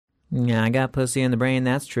Yeah, I got pussy in the brain,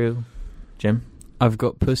 that's true. Jim? I've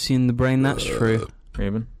got pussy in the brain, that's true.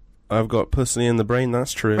 Ruben? I've got pussy in the brain,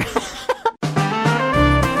 that's true.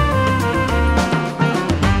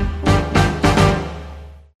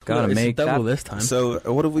 Gotta make double that this time. So,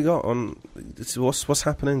 what have we got on... What's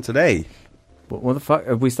happening today? What the fuck?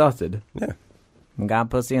 Have we started? Yeah. Got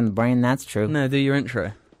pussy in the brain, that's true. No, do your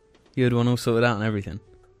intro. You had one all sorted out and everything.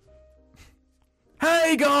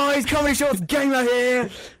 Hey guys, Comedy Shorts Gamer here!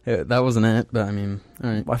 Yeah, that wasn't it, but I mean,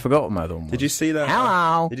 alright. I forgot what my other one was. Did you see that?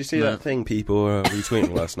 Hello! Did you see that thing people were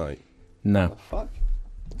retweeting last night? No. Fuck.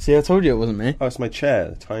 See, I told you it wasn't me. Oh, it's my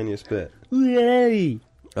chair, the tiniest bit. Yay!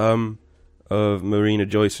 Of Marina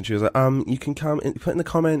Joyce, and she was like, you can come put in the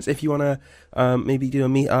comments if you wanna maybe do a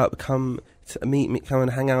meet up, come meet me, come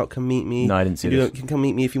and hang out, come meet me. No, I didn't see this. You can come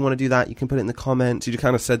meet me if you want to do that. You can put it in the comments. You just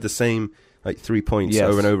kind of said the same like 3 points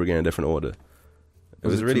over and over again in different order. It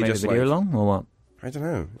was really just video like, long or what? I don't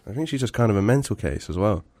know. I think she's just kind of a mental case as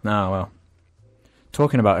well. No, well,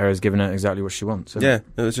 talking about her is giving her exactly what she wants. Yeah,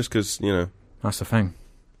 it was just because that's the thing.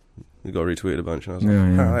 We got retweeted a bunch, and I was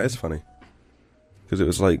like, that is funny. Because it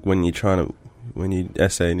was like when your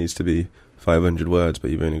essay needs to be 500 words, but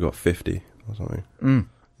you've only got 50 or something.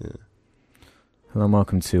 Yeah. Hello and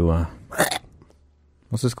welcome to,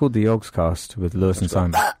 what's this called? The JARCAST with Lewis and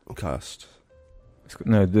Simon. Cast.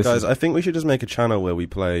 No, this Guys, I think we should just make a channel where we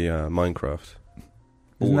play Minecraft.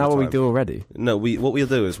 Isn't that what we do already? No, what we'll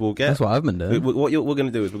do is we'll get... That's what I've been doing. What we're going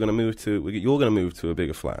to do is we're going to move to... You're going to move to a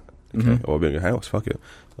bigger flat. Okay? Or a bigger house, fuck it.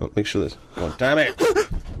 Make sure there's... God damn it!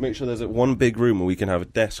 Make sure there's one big room where we can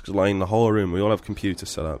have desks lining the whole room. We all have computers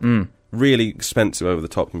set up. Really expensive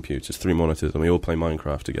over-the-top computers, 3 monitors, and we all play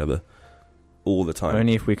Minecraft together. All the time.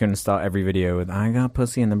 Only if we can start every video with, I got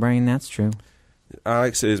pussy in the brain, that's true.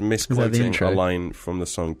 Alex is misquoting a line from the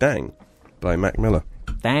song Dang by Mac Miller.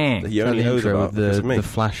 Dang. He only knows about because of me. The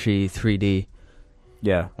flashy 3D.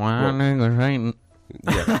 Yeah. Yeah.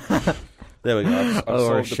 There we go. I've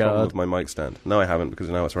solved the problem with my mic stand. No, I haven't, because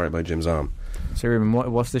now it's right by Jim's arm. So, Ruben,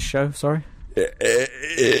 what's this show? Sorry?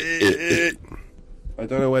 I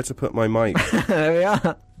don't know where to put my mic. There we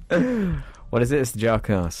are. What is it? It's the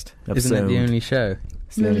JARCAST. Isn't it the only show?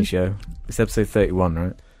 It's the only show. It's episode 31,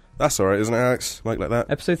 right? That's alright, isn't it, Alex? Mic like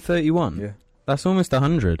that. Episode 31? Yeah. That's almost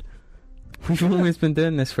 100. We've almost been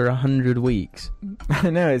doing this for 100 weeks.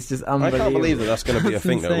 I know, it's just unbelievable. I can't believe that's going to be a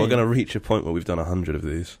thing, though. insane. We're going to reach a point where we've done 100 of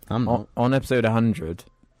these. I'm not. On episode 100...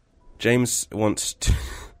 James wants to...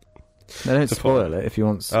 No, don't spoil it if you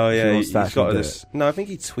want. Oh, yeah, he's got this... No, I think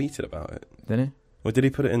he tweeted about it. Didn't he? Or did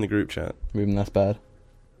he put it in the group chat? Ruben, that's bad.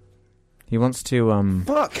 He wants to,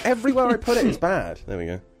 Fuck! Everywhere I put it is bad. There we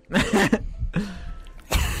go.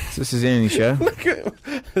 So this is the only show. Look at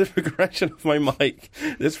the progression of my mic.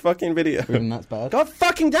 This fucking video. Ruben, that's bad. God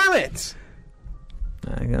fucking damn it!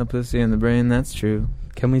 I got pussy in the brain, that's true.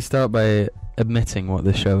 Can we start by admitting what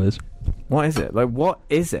this show is? What is it? Like, what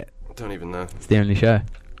is it? I don't even know. It's the only show.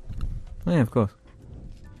 Oh, yeah, of course.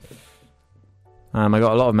 I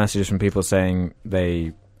got a lot of messages from people saying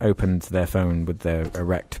they opened their phone with their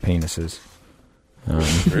erect penises.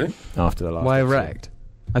 Really? After the last Why episode. erect?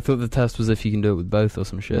 I thought the test was if you can do it with both or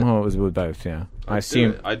some shit. Well, it was with both, yeah. I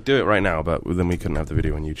assume... I'd do it right now, but then we couldn't have the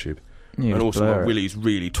video on YouTube. Yeah, And also, my blur it. willy's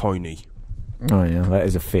really tiny. Oh, yeah, that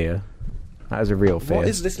is a fear. That is a real fear. What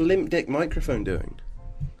is this limp dick microphone doing?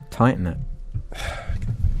 Tighten it.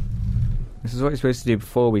 This is what you're supposed to do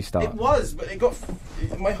before we start. It was, but it got...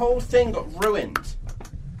 My whole thing got ruined.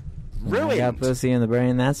 I got pussy in the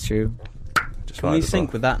brain, that's true. Can we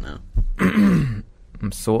sync with that now?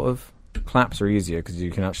 Sort of. Claps are easier because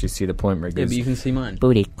you can actually see the point where it Yeah, goes. but you can see mine.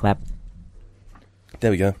 Booty clap.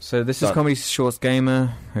 There we go. So this is Done. Comedy Shorts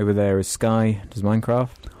Gamer. Over there is Sky. Does Minecraft?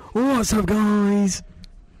 What's up, guys?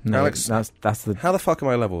 No, Alex, that's the... How the fuck are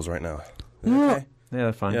my levels right now? Okay? Yeah,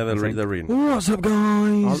 they're fine. Yeah, they're reading. What's up,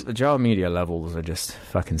 guys? The Jar Media levels are just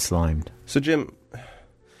fucking slimed. So, Jim,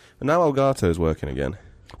 now Elgato's working again.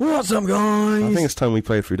 What's up, guys? I think it's time we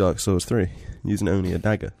played through Dark Souls 3 using only a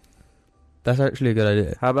dagger. That's actually a good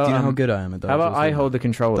idea. How about Do you know how good I am at Dark Souls? How about I hold the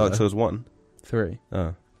controller? Dark Souls 1? 3.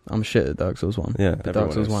 Oh. I'm shit at Dark Souls 1. Yeah, but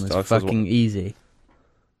Dark Souls 1 is Dark Souls fucking easy.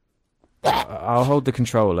 I'll hold the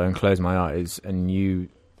controller and close my eyes, and you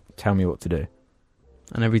tell me what to do.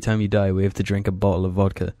 And every time you die, we have to drink a bottle of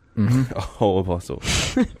vodka. Mm-hmm. A whole bottle.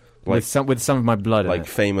 with some of my blood in like it.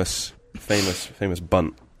 famous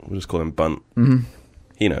Bunt. We'll just call him Bunt. Mm-hmm.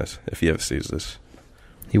 He knows if he ever sees this.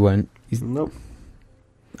 He won't. He's Nope.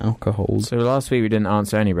 alcohol. So last week we didn't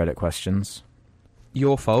answer any Reddit questions.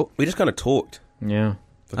 Your fault. We just kind of talked. Yeah.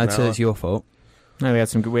 for I'd an say hour. it's your fault. No, we had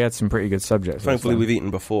some pretty good subjects. Thankfully, we've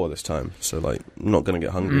eaten before this time, so like, I'm not going to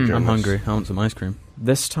get hungry. I'm hungry. I want some ice cream.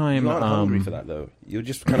 This time, You aren't hungry for that though. You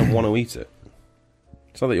just kind of want to eat it.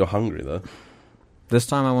 It's not that you're hungry though. This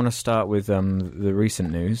time, I want to start with the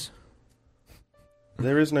recent news.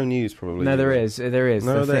 There is no news, probably. No, there is. There is.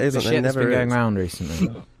 No, there isn't. The There shit that's never been going is. around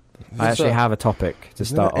recently. I actually have a topic to There's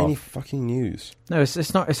start never any off. fucking news. No,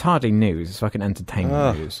 it's not. It's hardly news. It's fucking entertainment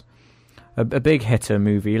Ah. news. A big hitter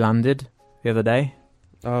movie landed the other day.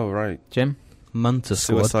 Oh right, Jim, Munter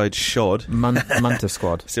Squad. Suicide Shod. Munter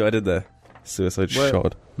Squad. See what I did there? Suicide Well-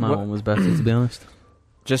 Shod. My What- one was better, to be honest.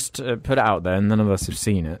 Just put it out there. None of us have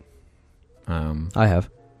seen it. I have.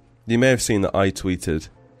 You may have seen that I tweeted,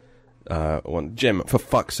 one, Jim, for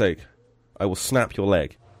fuck's sake, I will snap your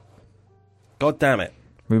leg. God damn it.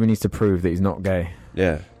 Ruben needs to prove that he's not gay.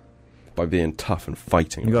 Yeah. By being tough and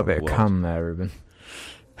fighting. You got a for bit the of world. cum there, Ruben.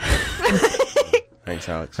 Thanks,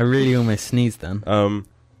 Alex. I really almost sneezed then.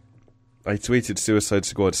 I tweeted Suicide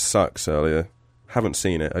Squad sucks earlier. Haven't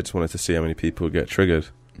seen it. I just wanted to see how many people get triggered.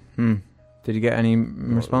 Did you get any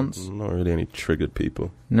response? Not really any triggered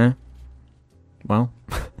people. No. Well,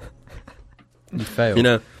 You failed. You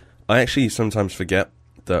know, I actually sometimes forget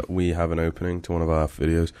that we have an opening to one of our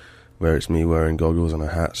videos where it's me wearing goggles and a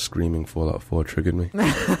hat screaming Fallout 4 triggered me.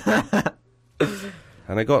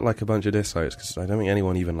 And I got like a bunch of dislikes because I don't think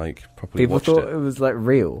anyone even like properly people watched thought it. it was like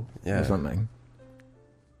real Yeah. or something.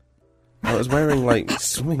 I was wearing like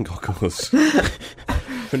swimming goggles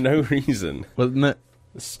for no reason. well, no,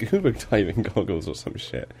 Scuba diving goggles or some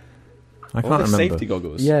shit. I Or can't the remember. safety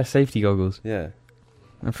goggles. yeah, safety goggles. Yeah.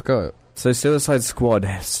 I forgot. So Suicide Squad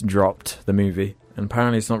has dropped the movie, and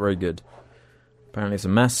apparently it's not very good. Apparently it's a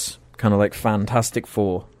mess, kind of like Fantastic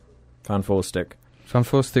Four. Fan Four Stick.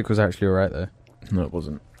 Fantastic was actually alright though. No, it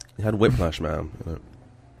wasn't. You had Whiplash Man. You know.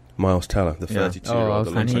 Miles Teller, the Yeah. 32-year-old. Oh, that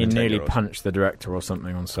And looks he like a nearly 10-year-old. punched the director or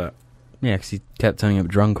something on set. Yeah, because he kept turning up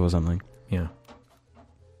drunk or something. Yeah.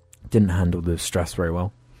 Didn't handle the stress very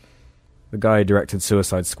well. The guy who directed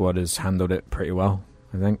Suicide Squad has handled it pretty well,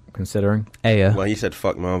 I think, considering. Aya. Well, he said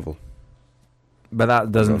fuck Marvel. But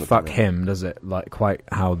that doesn't Not the fuck big him, does it? Like, quite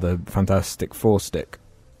how the Fantastic Four Stick,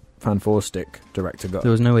 Fan Four Stick director got.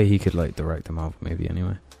 There was no way he could like direct a Marvel movie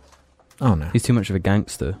anyway. Oh, no. He's too much of a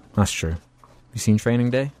gangster. That's true. You seen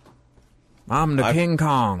Training Day? I'm the King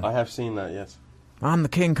Kong. I have seen that, yes. I'm the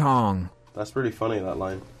King Kong. That's really funny, that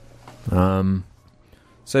line.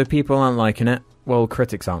 So people aren't liking it. Well,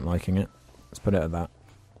 critics aren't liking it. Let's put it at that.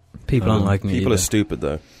 People aren't liking it People either. are stupid,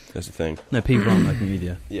 though. That's the thing. No, people aren't liking it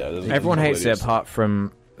either. Yeah, Everyone hates it apart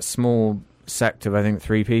from a small sect of, I think,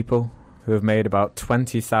 3 people who have made about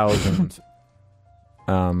 20,000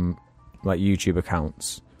 like YouTube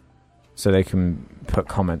accounts so they can put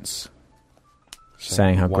comments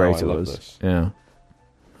saying how great it was. This. Yeah.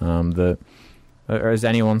 Is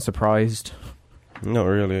anyone surprised? Not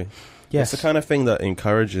really. Yes. It's the kind of thing that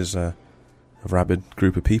encourages a rabid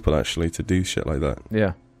group of people, actually, to do shit like that.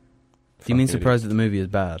 Yeah. Do you mean Fuck surprised that the movie is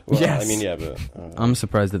bad? Well, Yes. I mean, yeah, but... I'm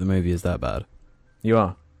surprised that the movie is that bad. You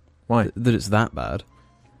are? Why? That it's that bad.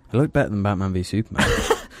 It looked better than Batman v Superman.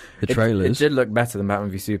 The It trailers. did look better than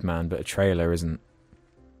Batman v Superman, but a trailer isn't...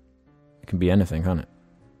 It can be anything, can't it?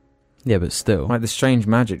 Yeah, but still. Like, the Strange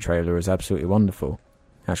Magic trailer is absolutely wonderful.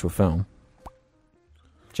 Actual film.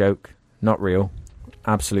 Joke. Not real.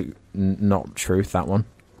 Absolute not truth, that one.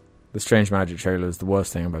 The Strange Magic trailer is the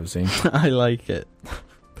worst thing I've ever seen. I like it.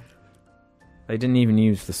 They didn't even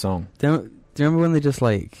use the song. Do you remember when they just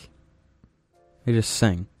sing?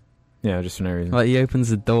 Yeah, just for no reason. Like he opens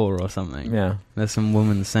the door or something. Yeah. There's some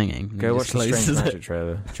woman singing. and Go he watch just the Strange closes it. Magic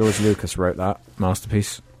trailer. George Lucas wrote that.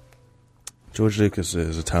 Masterpiece. George Lucas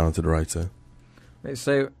is a talented writer.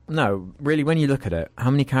 So, no, really, when you look at it, how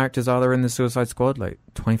many characters are there in the Suicide Squad? Like,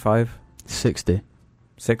 25? 60.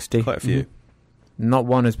 60? Quite a few. Not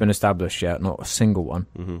one has been established yet, not a single one.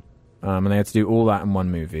 Mm-hmm. And they had to do all that in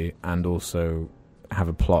one movie and also have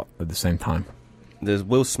a plot at the same time. There's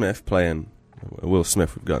Will Smith playing... Will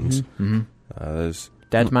Smith with guns. Mm-hmm. There's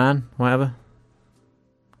Dead Man, whatever.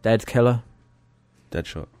 Dead Killer,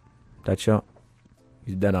 Deadshot. Deadshot.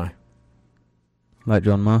 He's Deadeye. Like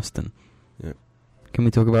John Marston. Yeah. Can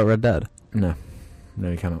we talk about Red Dead? No,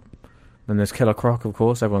 you cannot. Then there's Killer Croc, of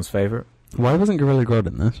course, everyone's favourite. Why wasn't Gorilla Grodd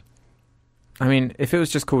in this? I mean, if it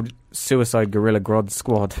was just called Suicide Gorilla Grodd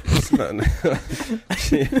Squad.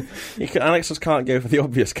 Alex just can't go for the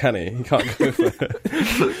obvious, can he? He can't go for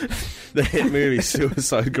the hit movie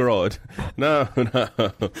Suicide Grodd. No.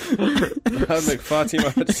 That would make far too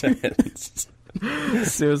much sense.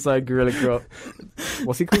 Suicide Gorilla Grodd.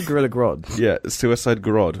 What's he called? Gorilla Grodd? Yeah, Suicide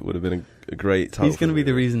Grodd would have been a great title. He's going to be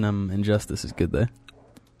the reason Injustice is good, though.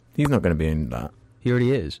 He's not going to be in that. He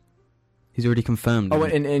already is. He's already confirmed. Oh,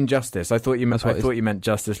 in Injustice. I thought you meant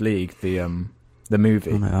Justice League, the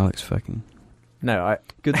movie. Oh no, Alex fucking. No,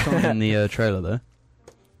 Good song in the trailer though.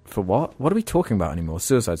 For what? What are we talking about anymore?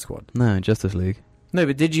 Suicide Squad. No, Justice League. No,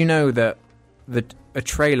 but did you know that a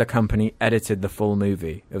trailer company edited the full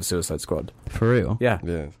movie of Suicide Squad? For real? Yeah.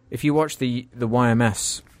 Yeah. If you watch the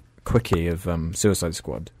YMS quickie of Suicide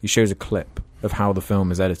Squad, he shows a clip of how the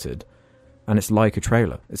film is edited, and it's like a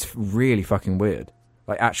trailer. It's really fucking weird.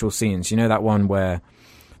 Like actual scenes. You know that one where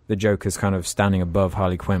the Joker's kind of standing above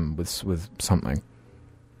Harley Quinn with something? And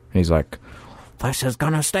he's like, "This is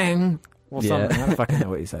gonna sting." Or something. I don't fucking know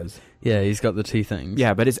what he says. Yeah, he's got the two things.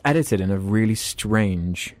 Yeah, but it's edited in a really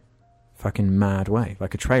strange, fucking mad way,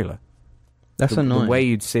 like a trailer. That's annoying. The way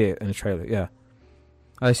you'd see it in a trailer, yeah.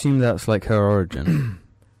 I assume that's like her origin.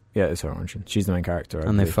 Yeah, it's her origin. She's the main character.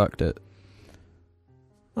 And they fucked it.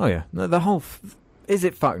 Oh yeah, the whole. Is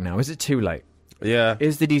it fucked now? Is it too late? Yeah.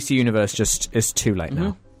 Is the DC universe just? It's too late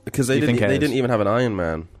now. Because they didn't even have an Iron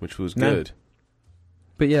Man, which was good.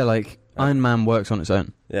 But yeah, like Iron Man works on its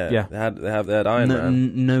own. Yeah. They had Iron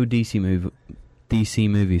Man. No DC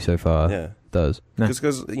movie so far does.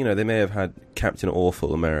 Because they may have had Captain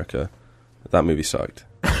Awful America. That movie sucked.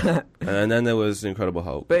 And then there was Incredible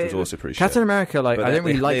Hulk, which was also pretty Captain shit. America, like, I don't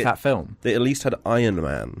really like that film. They at least had Iron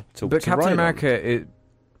Man to But Captain ride America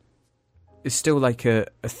is still like a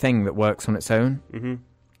thing that works on its own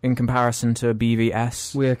in comparison to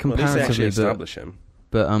BVS. We're comparatively establish him.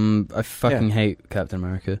 But I fucking hate Captain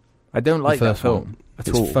America. I don't like that film at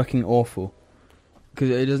all. It's fucking awful. Because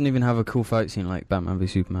it doesn't even have a cool fight scene like Batman v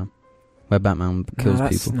Superman, where Batman kills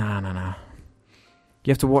people. No.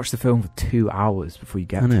 You have to watch the film for 2 hours before you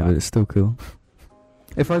get to that. But it's still cool.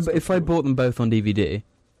 If I bought them both on DVD,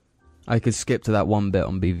 I could skip to that one bit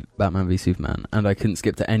on Batman v Superman, and I couldn't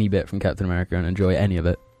skip to any bit from Captain America and enjoy any of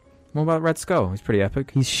it. What about Red Skull? He's pretty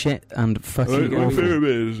epic. He's shit and fucking My awful. favourite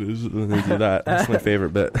bit is when they do that. That's my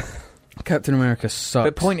favourite bit. Captain America sucks.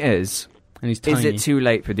 The point is, and he's tiny. Is it too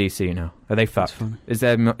late for DC now? Are they fucked? Is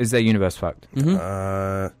their universe fucked?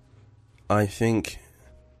 I think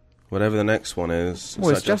whatever the next one is.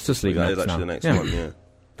 Well, it's Justice League That is next actually now. the next one, yeah.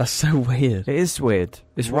 That's so weird. It is weird.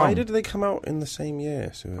 It's Why wrong. did they come out in the same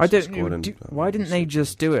year? I don't know. Why didn't they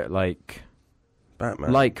just do it like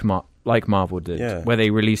Batman? Like Marvel did, where they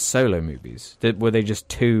released solo movies? Were they just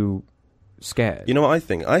too scared? You know what I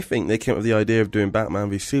think? I think they came up with the idea of doing Batman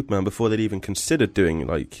v Superman before they'd even considered doing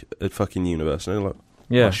like a fucking universe. And they're like,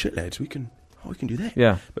 oh shitheads, we can do that.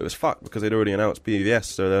 Yeah. But it was fucked because they'd already announced BVS,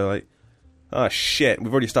 so they're like, oh shit,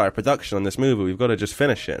 we've already started production on this movie. We've got to just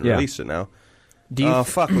finish it and release it now.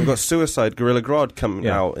 Fuck, we've got Suicide Gorilla Grodd coming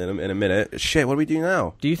out in a minute. Shit, what do we do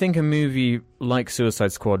now? Do you think a movie like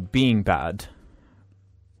Suicide Squad being bad,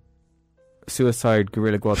 Suicide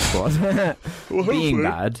Gorilla Grodd Squad being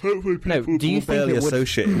bad, do you think barely it would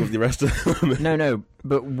associate it with the rest of them? No,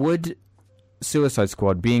 but would Suicide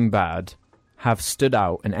Squad being bad have stood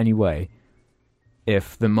out in any way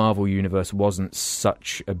if the Marvel universe wasn't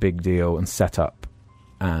such a big deal and set up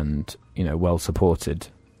and, well supported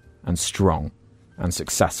and strong and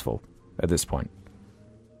successful at this point?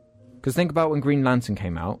 Because think about when Green Lantern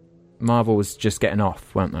came out, Marvel was just getting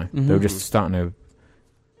off, weren't they? They were just starting to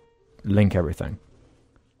link everything.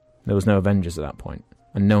 There was no Avengers at that point,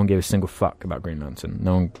 and no one gave a single fuck about Green Lantern.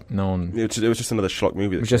 No one. It was just another schlock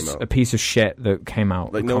movie. It was just a piece of shit that came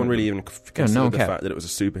out. Like no one really even considered the fact that it was a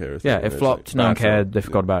superhero thing. Yeah, it flopped. No one cared. They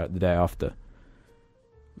forgot about it the day after.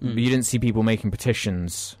 But you didn't see people making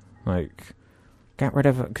petitions like get rid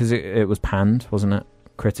of it because it was panned, wasn't it?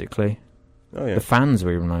 Critically. Oh yeah. The fans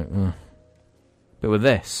were even like, ugh. But with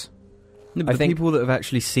this, I think people that have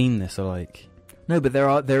actually seen this are like, no, but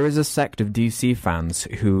there is a sect of DC fans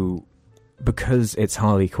who, because it's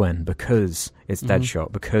Harley Quinn, because it's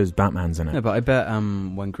Deadshot, because Batman's in it. No, but I bet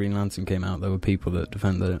when Green Lantern came out, there were people that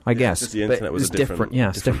defended it. I guess. The internet was different. Yeah,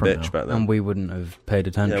 it's different bitch back then. And we wouldn't have paid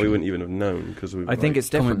attention. Yeah, we wouldn't even have known because we. I think it's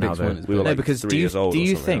different now, though. We were like because 3 years old. Do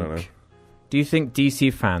you think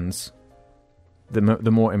DC fans,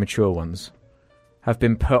 the more immature ones, have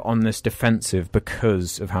been put on this defensive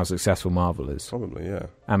because of how successful Marvel is? Probably, yeah.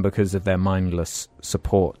 And because of their mindless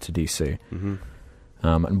support to DC.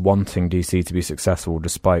 And wanting DC to be successful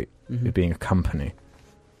despite it being a company.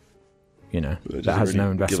 That has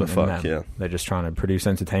no investment in them. Yeah. They're just trying to produce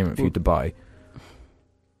entertainment for you to buy.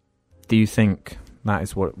 Do you think that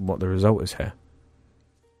is what the result is here?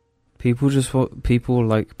 People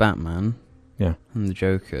like Batman. Yeah. And the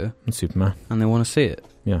Joker. And Superman. And they want to see it.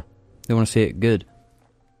 Yeah. They want to see it good.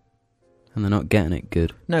 And they're not getting it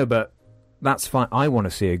good. No, but that's fine. I want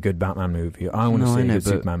to see a good Batman movie. I want to see a good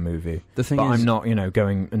Superman movie. The thing but is, I'm not,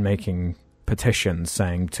 going and making petitions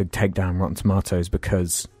saying to take down Rotten Tomatoes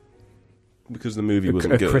because the movie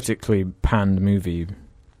wasn't a good. critically panned movie.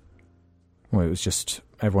 Well, it was just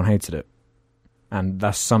everyone hated it, and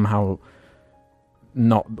that's somehow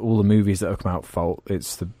not all the movies that have come out fault.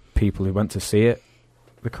 It's the people who went to see it,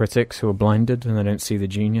 the critics who are blinded and they don't see the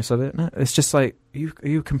genius of it. No, it's just like are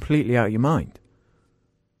you completely out of your mind?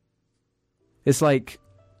 It's like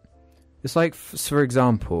for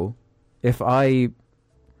example, if I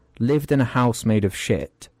lived in a house made of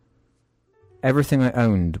shit, everything I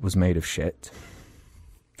owned was made of shit.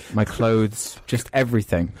 My clothes, just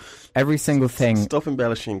everything. Every single thing. Stop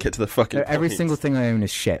embellishing and get to the fucking Every point. single thing I own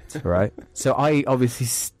is shit, right? So I obviously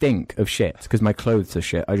stink of shit because my clothes are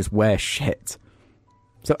shit. I just wear shit.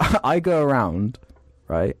 So I go around,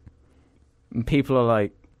 right? And people are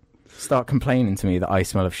like, start complaining to me that I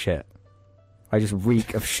smell of shit. I just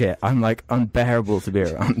reek of shit. I'm like unbearable to be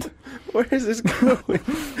around. Where is this going?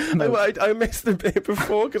 No. I missed the bit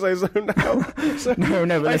before because I zoned out. So No,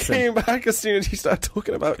 but I listen. came back as soon as you started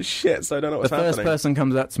talking about shit, so I don't know what's The happening. first person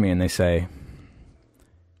comes up to me and they say,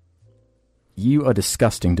 "You are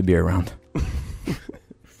disgusting to be around."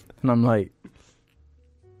 And I'm like,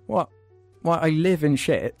 what? I live in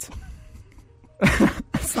shit.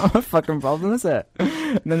 It's not a fucking problem, is it?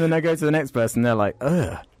 And then I go to the next person, they're like,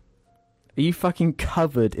 "Ugh, are you fucking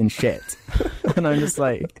covered in shit?" And I'm just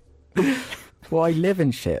like, well, I live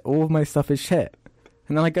in shit. All of my stuff is shit.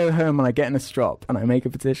 And then I go home and I get in a strop and I make a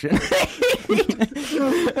petition.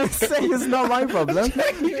 Saying it's not my problem.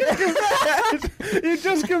 You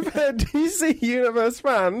just compared DC Universe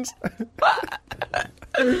fans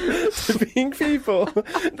to being people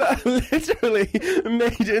that are literally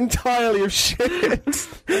made entirely of shit.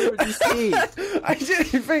 What did you see? I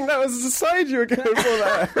didn't think that was the side you were going for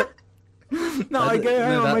there. No, I go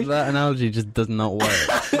home. No, I that analogy just does not work.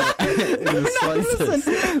 In the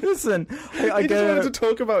slightest. Listen. I You just go. wanted to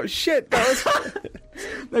talk about shit. That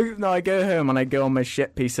was No, I go home and I go on my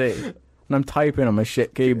shit PC and I'm typing on my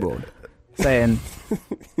shit keyboard, saying,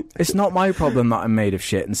 "It's not my problem that I'm made of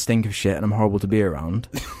shit and stink of shit and I'm horrible to be around.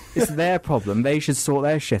 It's their problem. They should sort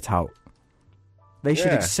their shit out. They should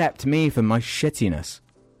Yeah. accept me for my shittiness."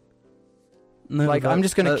 No, Like, I'm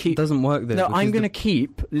just gonna keep- Doesn't work though. No, because I'm going to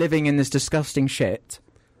keep living in this disgusting shit,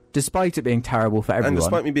 despite it being terrible for everyone. and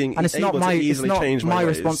despite me being And it's not able my, to it's easily not change my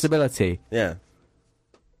ways. responsibility. Yeah.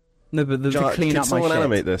 No, but the Jar, clean can up my someone shit.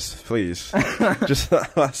 animate this, please? Just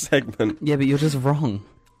that last segment. yeah, but you're just wrong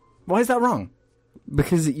Why is that wrong?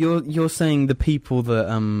 because you're saying the people that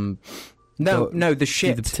No, Go- no, the do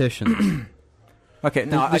shit. the petition. Okay,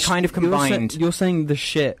 no, I kind of combined. You're saying the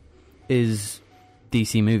shit is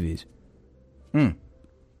DC movies, Mm.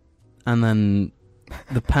 and then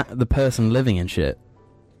the person living in shit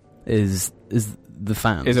is the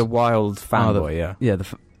fans. Is a wild Oh, fanboy, yeah. yeah,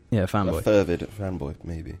 A fanboy. fervid fanboy,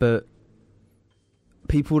 maybe. But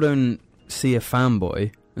people don't see a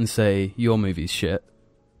fanboy and say your movie's shit.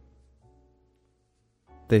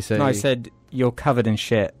 They say No, I said you're covered in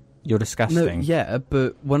shit. You're disgusting. no, yeah,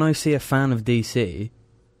 but when I see a fan of DC,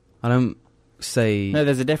 I don't say No,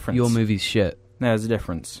 there's a difference. your movie's shit. No, there's a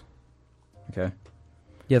difference. Okay.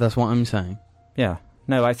 Yeah, that's what I'm saying. Yeah.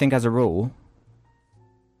 No, I think as a rule,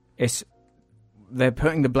 they're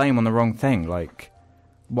putting the blame on the wrong thing. Like,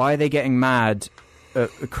 why are they getting mad at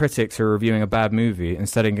critics who are reviewing a bad movie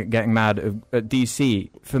instead of getting mad at DC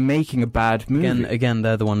for making a bad movie? Again,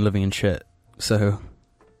 they're the one living in shit. So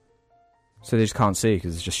So they just can't see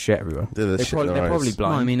because there's just shit everywhere. They're They're probably no,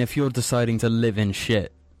 blind. I mean, if you're deciding to live in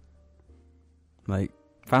shit, like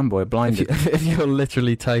Fanboy, blinded. if you're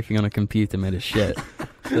literally typing on a computer made of shit,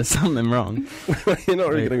 there's something wrong. You're not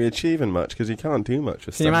really going to be achieving much because you can't do much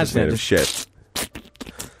with Can you stuff that's imagine made it of shit.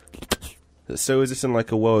 So is this in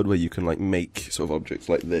like a world where you can like make sort of objects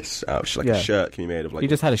like this out? Like Yeah. a shirt can be made of like You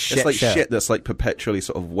just had a shit it's like shirt. shit that's like perpetually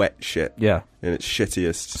sort of wet shit Yeah. in its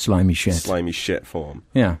shittiest Slimy shit. slimy shit form,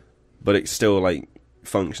 Yeah. but it still like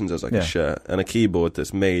functions as like Yeah. a shirt, and a keyboard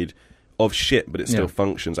that's made of shit but it still Yeah.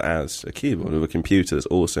 functions as a keyboard with a computer that's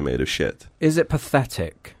also made of shit. Is it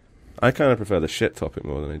pathetic? I kind of prefer the shit topic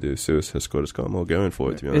more than I do Suicide Squad. It's got more going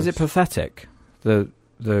for it, to be honest. Is it pathetic? The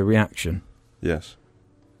reaction. Yes.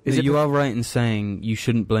 Is it you are right in saying you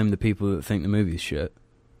shouldn't blame the people that think the movie's shit.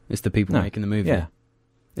 It's the people No. making the movie. Yeah.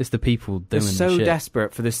 It's the people They're doing so the shit.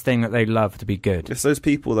 desperate for this thing that they love to be good. It's those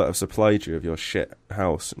people that have supplied you with your shit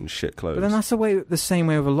house and shit clothes. But then that's the same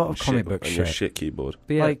way with a lot of and comic shit- book and your shit. shit keyboard.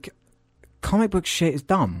 But yeah, Like, comic book shit is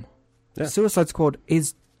dumb. Yeah. Suicide Squad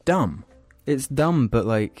is dumb. it's dumb, but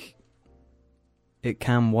like, it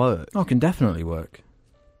can work. Oh, it can definitely work.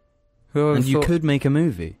 Whoever And you thought- could make a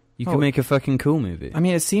movie. You can make a fucking cool movie. I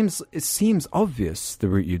mean, it seems obvious the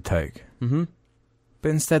route you'd take. Mm-hmm. But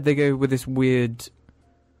instead they go with this weird,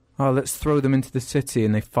 let's throw them into the city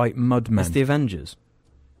and they fight mudmen. It's the Avengers.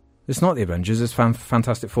 It's not the Avengers, it's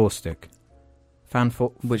Fantastic Four stick.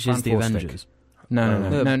 Which is the Avengers.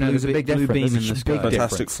 No, there's a big difference. Beam in the sky.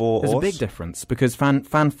 Fantastic Four. There's a big difference, because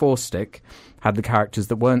Fan Four stick had the characters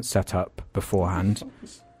that weren't set up beforehand.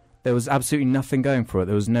 There was absolutely nothing going for it.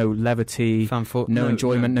 There was no levity, no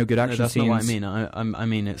enjoyment, no good action that's scenes. That's not what I mean. I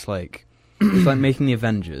mean, it's like making the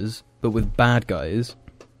Avengers, but with bad guys.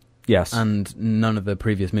 Yes. And none of the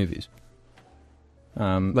previous movies.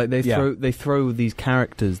 They throw these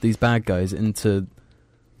characters, these bad guys, into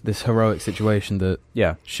this heroic situation that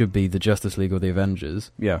should be the Justice League or the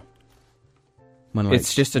Avengers. Yeah. When,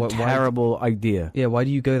 it's just a terrible idea. Yeah, why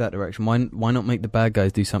do you go that direction? Why not make the bad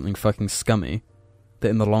guys do something fucking scummy that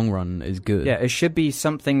in the long run is good? Yeah, it should be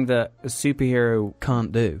something that a superhero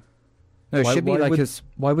can't do. No, it should be like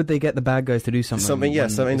why would they get the bad guys to do something? Something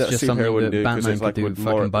that a superhero wouldn't do because it's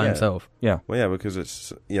like by himself. Yeah. Well, yeah,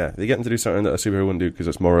 because they get them to do something that a superhero wouldn't do because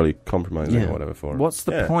it's morally compromising or whatever for him. What's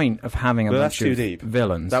the point of having a bunch of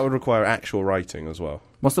villains? That would require actual writing as well.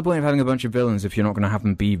 What's the point of having a bunch of villains if you're not going to have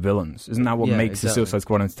them be villains? Isn't that what makes the Suicide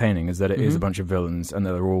Squad entertaining? Is that it is a bunch of villains and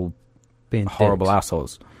they're all being horrible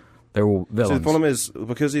assholes. They're all villains. So the problem is,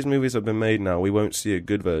 because these movies have been made now, we won't see a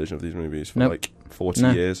good version of these movies for like 40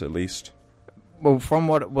 years at least. Well, from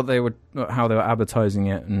how they were advertising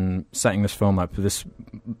it and setting this film up,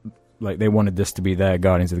 they wanted this to be their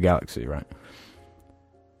Guardians of the Galaxy, right?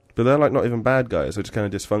 But they're like not even bad guys; they're just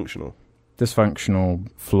kind of dysfunctional,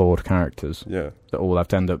 flawed characters. Yeah, that all have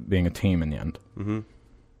to end up being a team in the end. Mm-hmm.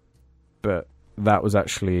 But that was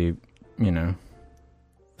actually,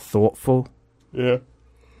 thoughtful. Yeah,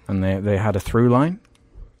 and they had a through line.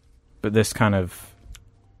 But this kind of.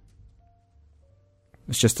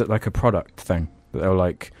 It's just like a product thing. But they were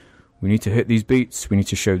like, we need to hit these beats. We need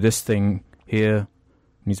to show this thing here.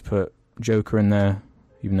 We need to put Joker in there,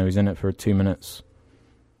 even though he's in it for 2 minutes.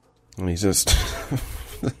 And he's just...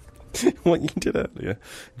 what you did earlier.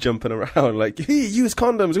 Jumping around like, hey, use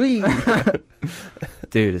condoms, wee!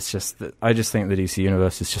 Dude, it's just... I just think the DC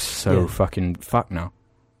Universe is just so fucking fucked now.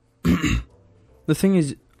 The thing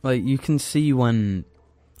is, like, you can see when...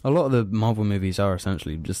 A lot of the Marvel movies are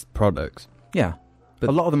essentially just products. Yeah. But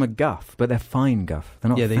a lot of them are guff, but they're fine guff. They're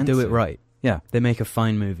not offensive. They do it right. Yeah. They make a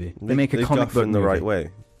fine movie. They make a comic book in the right way.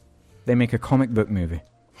 They make a comic book movie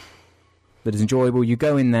that is enjoyable. You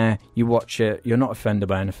go in there, you watch it, you're not offended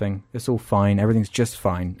by anything. It's all fine. Everything's just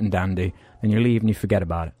fine and dandy. And you leave and you forget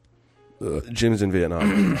about it. Jim's in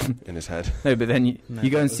Vietnam in his head. No, but then you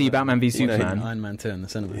go and see Batman v Superman. Iron Man 2 in the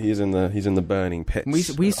cinema. He's in the burning pits.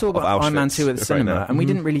 We saw Iron Man 2 at the cinema, and we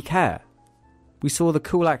didn't really care. We saw the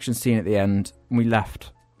cool action scene at the end, and we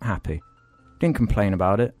left happy. Didn't complain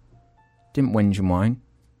about it. Didn't whinge and whine.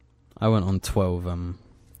 I went on 12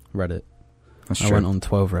 Reddit. That's true. I went on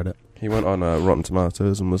 12 Reddit. He went on Rotten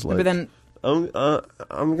Tomatoes and was like, but then, I'm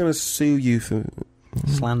going to sue you for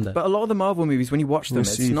slander. But a lot of the Marvel movies, when you watch them,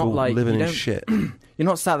 it's not like living in shit. You're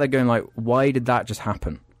not sat there going like, why did that just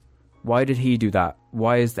happen? Why did he do that?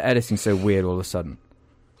 Why is the editing so weird all of a sudden?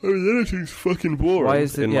 I mean, the editing's fucking boring. Why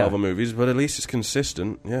is it, in Marvel movies, but at least it's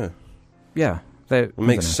consistent. Yeah. Yeah. It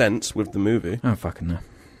makes sense with the movie. I don't fucking know.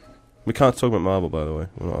 We can't talk about Marvel, by the way.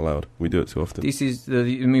 We're not allowed. We do it too often. DC's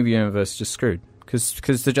the movie universe is just screwed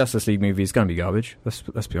because the Justice League movie is going to be garbage. Let's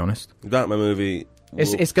be honest. The Batman movie.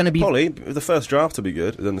 It's going to be probably the first draft will be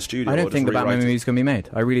good. Then the studio. I don't think the Batman movie is going to be made.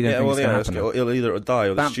 I really don't think it's going to happen. It'll either die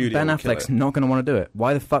or the studio. Ben Affleck's not going to want to do it.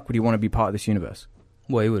 Why the fuck would he want to be part of this universe?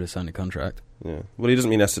 Well, he would have signed a contract. Yeah. Well, he doesn't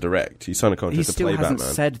mean has to direct. He signed a contract to play Batman. He still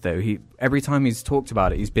hasn't said though. Every time he's talked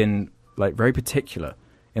about it, he's been like very particular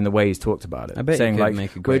in the way he's talked about it. I bet saying like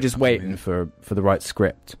we're just waiting movie. for the right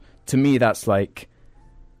script. To me, that's like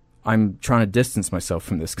I'm trying to distance myself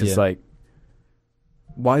from this because like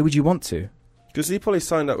why would you want to? Because he probably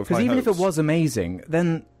signed up with high hopes. Because even if it was amazing,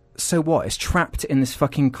 then so what? It's trapped in this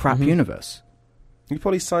fucking crap universe. He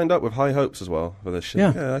probably signed up with high hopes as well for this shit.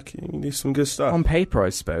 Yeah, I can do some good stuff. On paper, I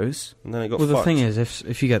suppose. And then it got fucked. The thing is,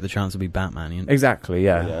 if you get the chance to be Batman... Exactly,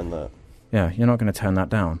 yeah. Yeah, and that. Yeah, you're not going to turn that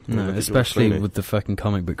down. No, especially with the fucking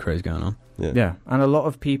comic book craze going on. Yeah, and a lot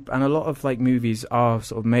of like movies are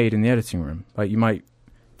sort of made in the editing room. Like you might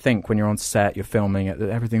think when you're on set, you're filming it, that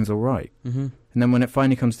everything's all right. Mm-hmm. And then when it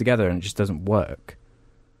finally comes together and it just doesn't work,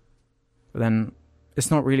 then it's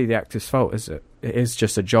not really the actor's fault, is it? It is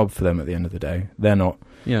just a job for them at the end of the day. They're not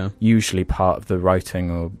usually part of the writing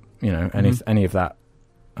or any of that,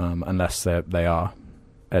 unless they are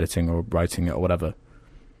editing or writing it or whatever.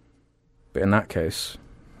 But in that case,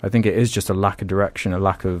 I think it is just a lack of direction, a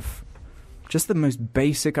lack of just the most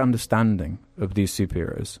basic understanding of these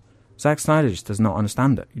superheroes. Zack Snyder just does not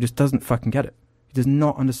understand it. He just doesn't fucking get it. He does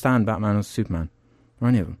not understand Batman or Superman or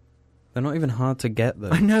any of them. They're not even hard to get, though.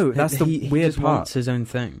 I know, that's the he weird just part. wants his own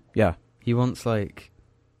thing. Yeah. He wants, like...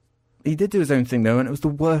 He did do his own thing, though, and it was the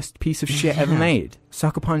worst piece of shit ever made.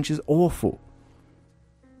 Sucker Punch is awful.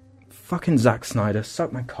 Fucking Zack Snyder,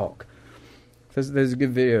 suck my cock. There's a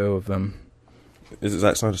good video of them. Is it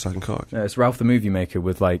Zack Snyder sucking cock? Yeah, it's Ralph the Movie Maker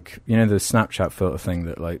with, like, you know the Snapchat filter thing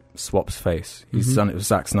that, like, swaps face? He's done it with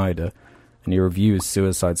Zack Snyder, and he reviews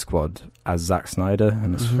Suicide Squad as Zack Snyder,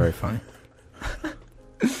 and it's very funny.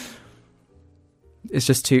 It's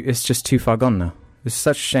just too far gone now. It's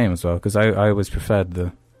such a shame as well, because I always preferred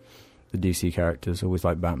the DC characters, always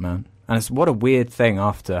like Batman. And it's what a weird thing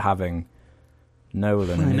after having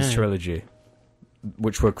Nolan and his trilogy,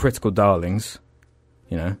 which were critical darlings,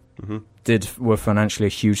 you know, were financially a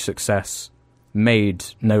huge success, made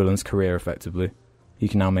Nolan's career effectively. He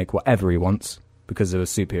can now make whatever he wants because of a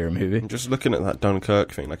superhero movie. Just looking at that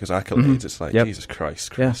Dunkirk thing, like his accolades, it's like, Jesus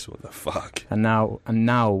Christ, Chris, what the fuck? And now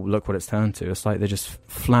look what it's turned to. It's like they're just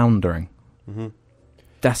floundering.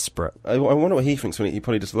 Desperate. I wonder what he thinks when he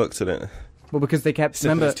probably just looks at it. Well, because they kept...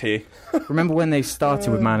 Remember when they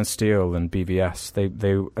started with Man of Steel and BVS,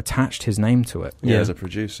 they attached his name to it. Yeah, as a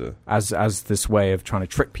producer. As this way of trying to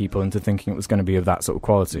trick people into thinking it was going to be of that sort of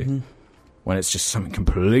quality. When it's just something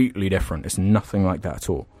completely different. It's nothing like that at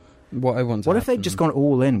all. What if they'd just gone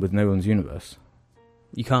all in with Nolan's universe?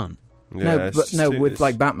 You can't. Yeah, with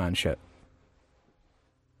like Batman shit.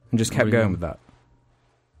 And just kept going with that.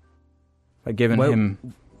 Like giving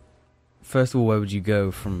him... First of all, where would you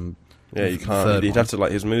go from... Yeah, you can't. You'd have to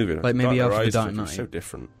like his movie. Like maybe after the Dark Knight. So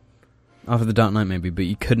different. After the Dark Knight, maybe, but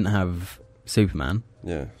you couldn't have Superman.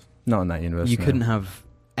 Yeah. Not in that universe. You couldn't have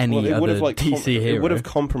any other DC hero. It would have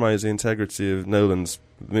compromised the integrity of Nolan's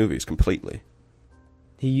movies completely.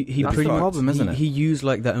 He That's the problem, isn't it? He used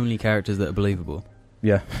like the only characters that are believable.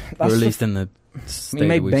 Yeah. Or at least in the state he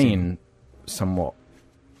made we've Bane seen. somewhat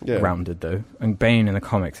grounded, though. And Bane in the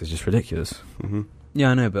comics is just ridiculous. Yeah,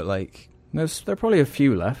 I know, but like... There are probably a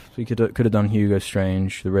few left. We could have done Hugo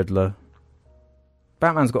Strange, the Riddler.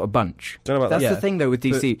 Batman's got a bunch. Don't know about That's the thing, though, with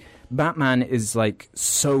DC. Batman is, like,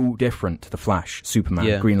 so different to The Flash,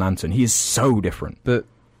 Superman, Green Lantern. He is so different. But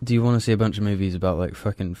do you want to see a bunch of movies about, like,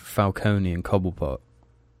 fucking Falcone and Cobblepot?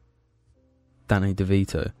 Danny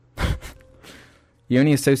DeVito? You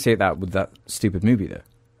only associate that with that stupid movie, though.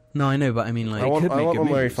 No, I know, but I mean, like... I want one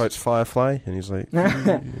where he fights Firefly, and he's like...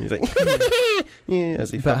 yeah,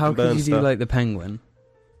 as he but how could you do, stuff. like, the Penguin?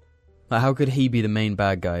 Like, how could he be the main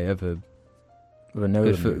bad guy ever? With a Nolan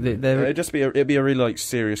it'd be a really, like,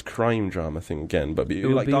 serious crime drama thing again, but it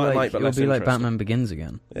would like be Dark Knight, but less like interesting. Batman Begins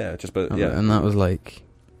again. Yeah, And that was like...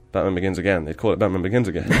 Batman Begins again. They'd call it Batman Begins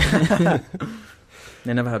again.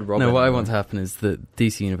 They never had Robin. No, what I want to happen is that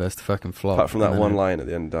DC Universe to fucking flop. Apart from that one line at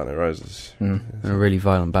the end of Dark Knight Rises. And a really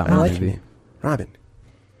violent Batman movie. Robin.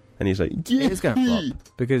 And he's like... It is going to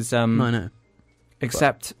flop. Because... no, I know.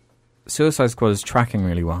 Except Suicide Squad is tracking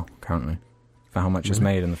really well, currently. For how much it's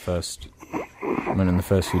made in the first... in the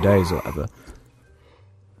first few days or whatever.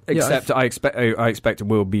 Except I expect it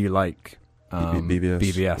will be like...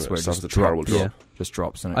 BVS where it just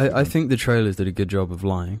drops. And I think the trailers did a good job of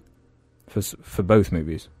lying. For both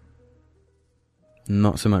movies?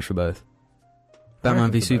 Not so much for both. Batman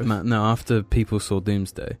v Superman. Both. No, after people saw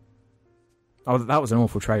Doomsday. Oh, that was an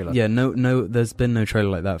awful trailer. Yeah, no. There's been no trailer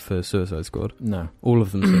like that for Suicide Squad. No, all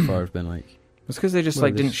of them so far have been like. It's because they just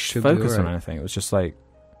didn't focus on anything. It was just like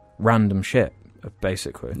random shit,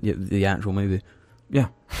 basically. Yeah, the actual movie. Yeah,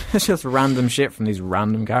 it's just random shit from these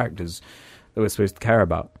random characters that we're supposed to care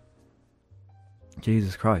about.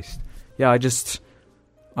 Jesus Christ. Yeah,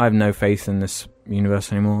 I have no faith in this universe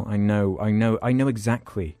anymore. I know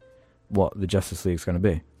exactly what the Justice League's going to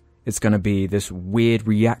be. It's going to be this weird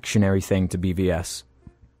reactionary thing to BVS,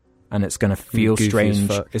 and it's going to feel strange.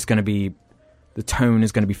 It's going to be... The tone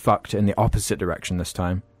is going to be fucked in the opposite direction this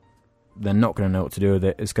time. They're not going to know what to do with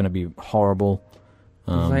it. It's going to be horrible.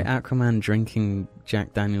 It was like Aquaman drinking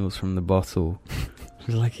Jack Daniels from the bottle. It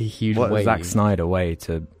was like a huge wave. Zack Snyder way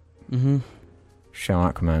to show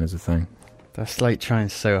Aquaman as a thing. That's like trying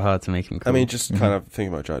so hard to make him cool. I mean, just kind of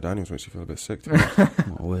thinking about Jack Daniels makes you feel a bit sick.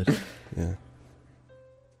 What would? Yeah.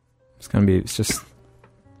 It's just...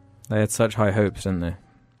 They had such high hopes, didn't they?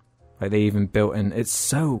 Like, they even built in... It's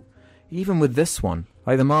so... Even with this one,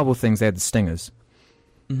 like the Marvel things, they had the stingers.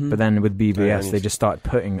 But then with BVS, they just started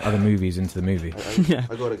putting other movies into the movie.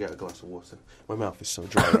 I gotta get a glass of water. My mouth is so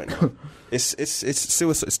dry right now. It's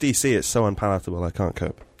DC. It's so unpalatable. I can't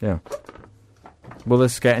cope. Yeah. Will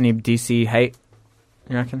this get any DC hate,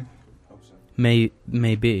 you reckon?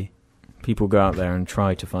 Maybe. People go out there and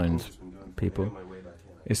try to find people.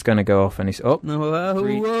 It's going to go off any... Oh, No,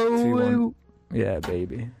 3, 2, 1. Yeah,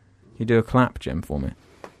 baby. You do a clap, Jim, for me.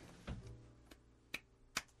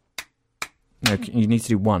 No, you need to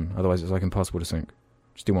do one, otherwise it's like impossible to sync.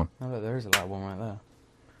 Just do one. Oh, look, there is a loud one right there.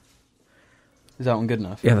 Is that one good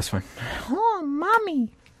enough? Yeah, that's fine. Oh,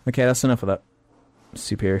 mommy. Okay, that's enough of that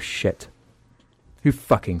superior shit. Who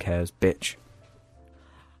fucking cares, bitch?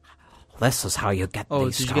 This is how you get Oh,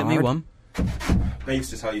 these did you get me one?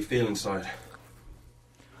 Based is how you feel inside.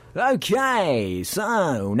 Okay,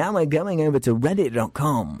 so now we're going over to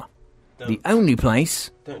reddit.com. The only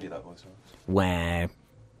place Don't do that voice. where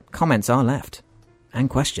comments are left and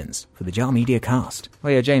questions for the Jar Media cast. Oh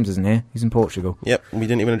yeah, James isn't here. He's in Portugal. Yep, we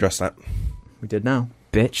didn't even address that. We did now.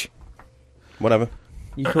 Bitch. Whatever.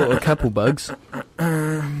 You caught a couple bugs.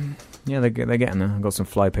 Yeah, they're getting there. I've got some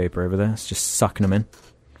fly paper over there. It's just sucking them in.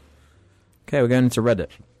 Okay, we're going into Reddit.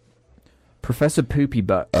 Professor Poopy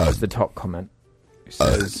Butt is the top comment. It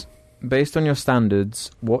says, based on your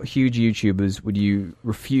standards, what huge YouTubers would you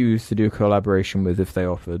refuse to do a collaboration with if they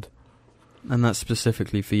offered? And that's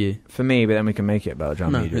specifically for you. For me, but then we can make it about Jar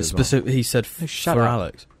No, Media it's as well. specific. He said shut for up.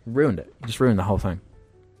 Alex. Ruined it. You just ruined the whole thing.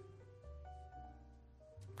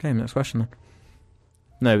 Okay, next question then.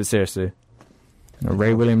 No, but seriously.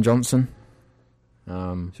 Ray William Johnson.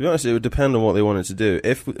 To be honest, it would depend on what they wanted to do.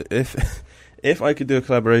 If I could do a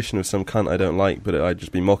collaboration with some cunt I don't like, but I'd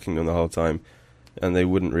just be mocking them the whole time, and they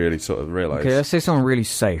wouldn't really sort of realise. Okay, let's say someone really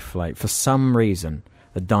safe. Like, for some reason,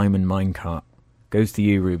 the diamond minecart goes to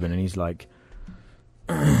you, Ruben, and he's like,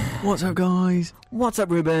 What's up, guys? what's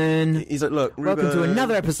up, Ruben? He's like, look, Ruben, Welcome to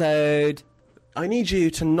another episode. I need you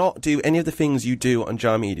to not do any of the things you do on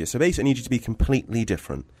Jar Media. So basically, I need you to be completely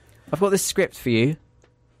different. I've got this script for you.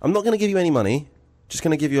 I'm not going to give you any money. Just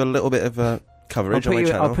going to give you a little bit of coverage on my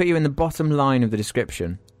channel. I'll put you in the bottom line of the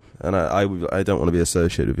description. And I don't want to be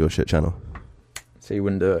associated with your shit channel. So you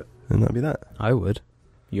wouldn't do it? And that'd be that. I would.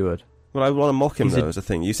 You would. Well, I want to mock him, He's though, as a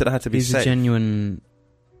thing. You said I had to be He's safe. a genuine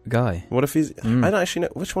guy. What if he's... I don't actually know...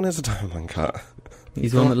 Which one is the Diamond Cut?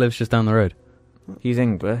 He's the one that lives just down the road. He's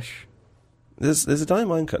English. There's a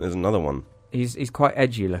Diamond Cut and there's another one. He's quite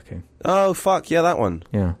edgy looking. Oh, fuck. Yeah, that one.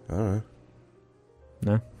 Yeah. Alright.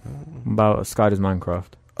 No? About Sky Does Minecraft.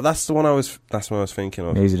 That's the one I was thinking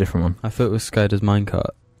of. Yeah, he's a different one. I thought it was Sky Does Minecart.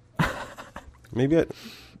 Maybe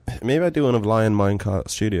I do one of Lion Minecart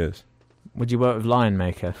Studios. Would you work with Lion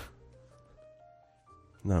Maker?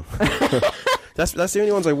 No. That's the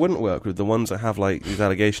only ones I wouldn't work with. The ones that have like these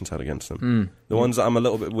allegations held against them. The ones that I'm a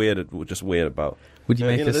little bit weird about. Would you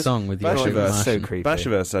Yeah, make you know, a this song with your Bashiverse, Martian? so creepy.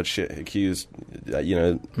 Bashiverse had shit accused,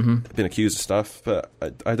 been accused of stuff, but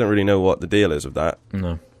I don't really know what the deal is with that.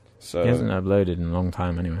 No. So He hasn't uploaded in a long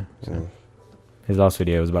time anyway. So. Yeah. His last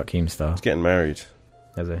video was about Keemstar. He's getting married.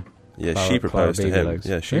 Has he? Yeah, Clara- she proposed to Clara him. Baby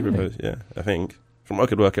Yeah, Legs. she Really? proposed. Yeah, I think from what I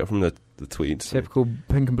could work out from the tweets. Typical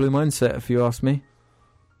pink and blue mindset, if you ask me.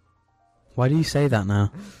 Why do you say that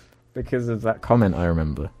now? Because of that comment, I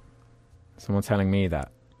remember. Someone telling me that.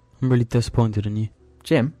 I'm really disappointed in you.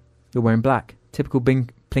 Jim, you're wearing black. Typical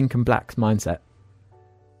pink and black mindset.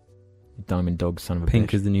 You diamond dog son of a Pink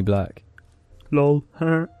bitch. is the new black. Lol.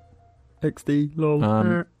 XD.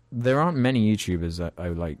 Lol. There aren't many YouTubers that I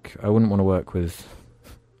like. I wouldn't want to work with.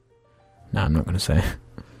 No, I'm not going to say.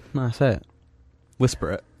 No, say it.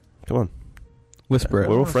 Whisper it. Come on, Whisper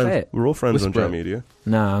we're it. all Say friends. it. We're all friends on Whisper Jar it. Media.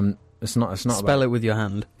 No, it's not. It's not. Spell it with your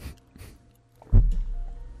hand.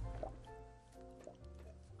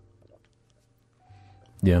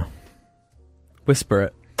 Yeah. Whisper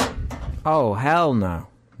it. Oh hell no,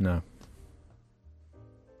 no.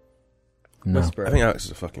 No. Whisper I it. think Alex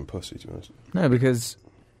is a fucking pussy, to be honest. No, because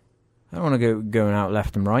I don't want to go going out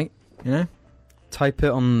left and right. You know. Type it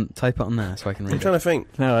on there so I can read I'm it. trying to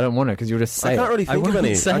think. No, I don't want to because you'll just say I can't it. really think of wouldn't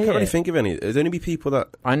any. say I can't really it. think of any. There's only be people that.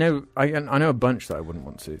 I know a bunch that I wouldn't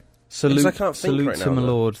want to. Salute, I can't think salute right to now, my though.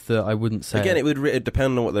 lord that I wouldn't say Again, it. it would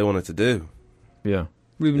depend on what they wanted to do. Yeah.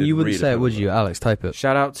 Ruben, it'd you wouldn't really say it, depend would on you? that. Alex, type it.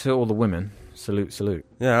 Shout out to all the women. Salute.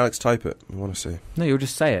 Yeah, Alex, type it. I want to see. No, you'll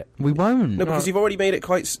just say it. We won't. No, because you've already made it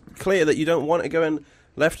quite clear that you don't want it going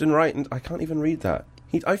left and right, and I can't even read that.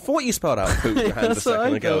 I thought you spelled out poop your hand a That's what I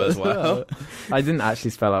second ago thought as as well. I didn't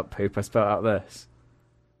actually spell out poop. I spelled out this.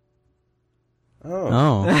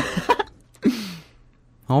 Oh.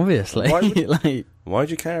 Obviously. Why would- like,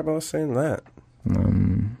 Why'd you care about saying that?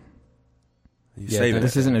 You Yeah, saving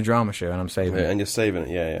This it. isn't a drama show, and I'm saving Yeah, it. and you're saving it,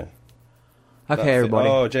 yeah. Okay, That's it. everybody.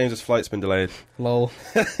 Oh, James's flight's been delayed. lol.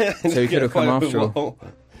 So you could have come after all.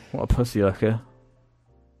 What a pussy looker.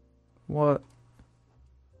 What?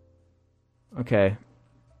 Okay.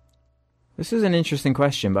 This is an interesting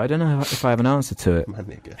question, but I don't know if I have an answer to it. My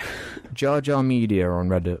nigga. Jar Jar Media on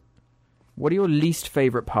Reddit. What are your least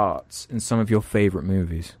favourite parts in some of your favourite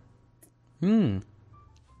movies? That's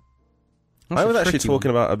I was a actually tricky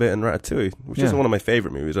talking about a bit in Ratatouille, which Yeah. isn't one of my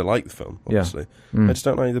favourite movies. I like the film, obviously. Mm. I just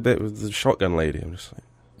don't like the bit with the shotgun lady. I'm just like,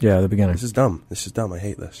 Yeah, the beginning. this is dumb. This is dumb. I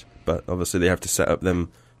hate this. But obviously they have to set up them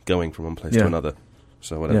going from one place Yeah. to another.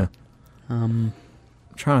 So whatever. Yeah. one.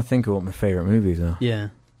 I'm trying to think of what my favourite movies are. Yeah.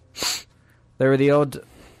 There are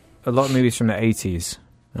a lot of movies from the 80s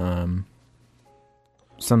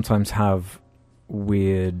sometimes have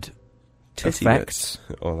weird Titty effects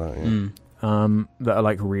bits. All that, yeah. that are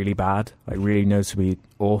like really bad, like really noticeably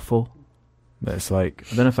awful. But it's like,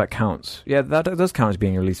 I don't know if that counts. Yeah, that does count as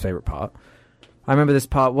being your least favourite part. I remember this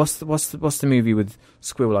part. What's the movie with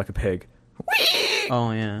Squeal Like a Pig?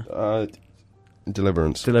 Oh, yeah.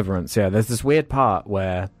 Deliverance. Deliverance, yeah. There's this weird part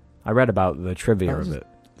where I read about the trivia of it.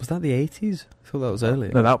 Was that the 80s? I thought that was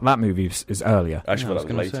earlier. No, that movie is earlier. I actually Yeah, thought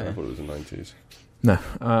that I was was later. gonna I thought it was in the 90s No.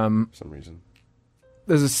 for some reason.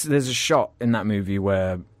 There's a shot in that movie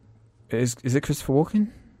where is it Christopher Walken?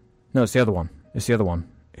 No, it's the other one. It's the other one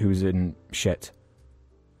who's in shit.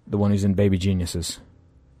 The one who's in Baby Geniuses.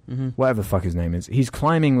 Mm-hmm. Whatever the fuck his name is. He's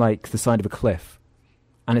climbing like the side of a cliff,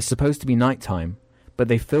 and it's supposed to be nighttime, but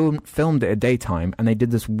they filmed it at daytime, and they did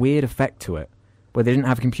this weird effect to it where they didn't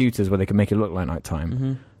have computers where they could make it look like nighttime.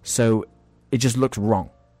 Mm-hmm. So it just looks wrong.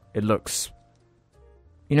 It looks,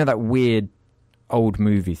 you know, that weird old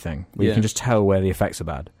movie thing where you Yeah. can just tell where the effects are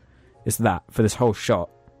bad. It's that for this whole shot,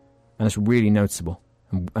 and it's really noticeable.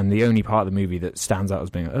 And the only part of the movie that stands out as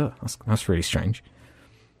being, that's really strange.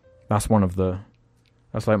 That's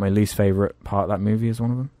like my least favourite part of that movie is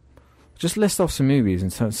one of them. Just list off some movies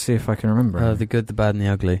and see if I can remember. The Good, the Bad, and the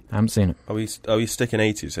Ugly. I haven't seen it. Are we sticking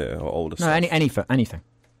 80s here or older No, stuff? anything.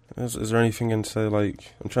 Is there anything into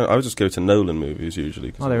like I would just go to Nolan movies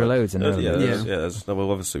usually. Oh, there are loads in Nolan.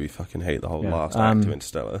 Well, obviously we fucking hate the whole Yeah. last act of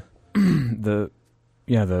Interstellar. the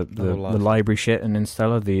library shit in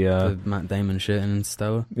Interstellar. The Matt Damon shit in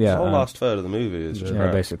Interstellar. Yeah, The whole last third of the movie is just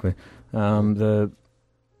crap. basically.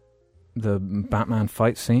 The Batman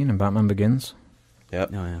fight scene in Batman Begins. Yep.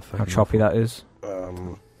 Oh, yeah. How choppy that is.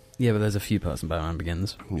 Yeah, but there's a few parts in Batman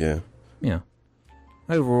Begins. Yeah. Yeah.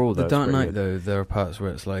 Overall, though, The Dark it's pretty Knight, though, there are parts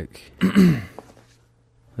where it's like... ugh,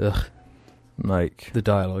 good. Like, the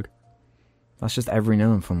dialogue. that's just every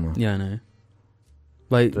Nolan film, though. Yeah, I know.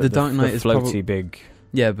 Like, the Dark Knight is floaty probably... big.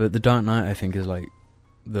 Yeah, but the Dark Knight, I think, is like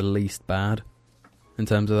the least bad in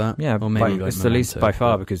terms of that. Yeah, or maybe like it's the least Memento, by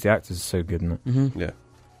far but- because the actors are so good in it. Mm-hmm. Yeah.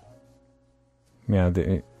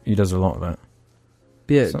 Yeah, he does a lot of that.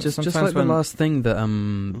 But yeah, So- just sometimes like the when- last thing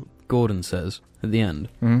that Gordon says at the end.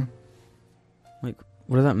 Mm-hmm.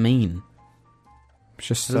 What does that mean? It's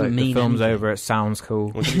just Doesn't like the mean film's anything. over. It sounds cool.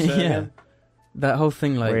 What did you say Yeah. again? That whole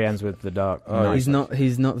thing, like, Where he ends with the dark. Oh, Knight. he's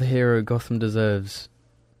not the hero Gotham deserves,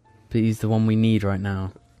 but he's the one we need right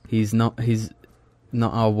now. He's not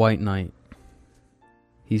our White Knight.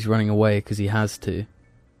 He's running away because he has to,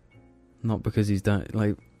 not because he's done.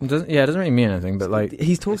 Like, It doesn't really mean anything. But like,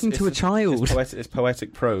 he's talking to a child. It's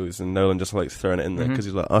poetic prose, and Nolan just likes throwing it in there because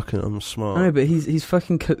he's like, I'm smart. No, but he's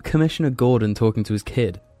fucking Commissioner Gordon talking to his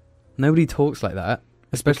kid. Nobody talks like that,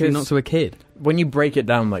 especially because not to a kid. when you break it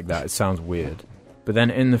down like that, it sounds weird. But then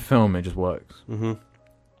in the film, it just works. Mm-hmm.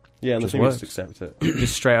 Yeah, and the Just thing is works. to accept it. It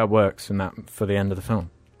just straight up works in that for the end of the film.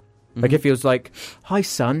 Mm-hmm. Like if he was like, "Hi,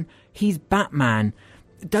 son, he's Batman.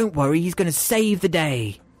 Don't worry, he's going to save the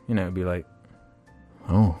day." You know, it'd be like,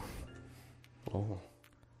 "Oh,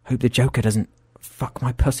 hope the Joker doesn't fuck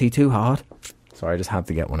my pussy too hard." Sorry, I just had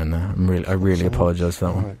to get one in there. I really apologise for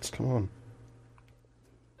that one. Alright, come on.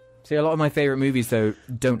 See, a lot of my favourite movies though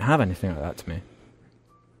don't have anything like that to me.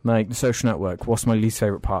 Like The Social Network. What's my least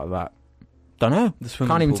favourite part of that? Don't know. The swimming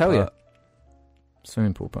Can't even pool tell you. part.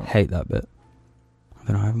 Swimming pool part. Hate that bit. I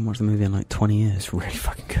don't know. I haven't watched the movie in like 20 years. It's really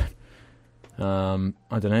fucking good.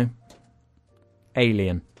 I don't know.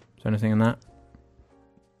 Alien. Is there anything in that?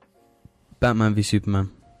 Batman v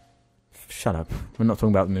Superman. Shut up. We're not talking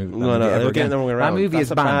about the movie. No, we're getting the wrong way around. That movie That's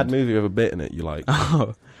is a banned. bad movie with a bit in it you like.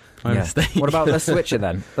 Oh, my Yeah. mistake. What about, let's switch it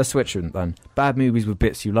then. Let's switch it then. Bad movies with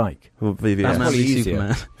bits you like. Well, VVS. That's Batman probably v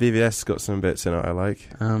easier. Superman. VVS got some bits in it I like.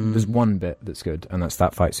 There's one bit that's good, and that's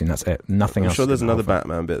that fight scene. That's it. Nothing I'm else. sure there's in the another whole film.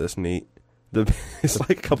 Batman bit that's neat. It's like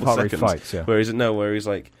a couple Part where he seconds fights, yeah. where he's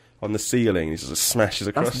like on the ceiling. He just smashes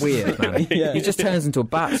across. That's weird, man. Yeah. He just turns into a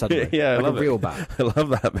bat suddenly. Yeah, I like love a it. real bat. I love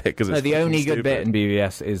that bit because No, the only good bit in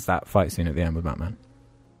BVS is that fight scene at the end with Batman.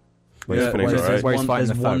 Where he's where alright. he's fighting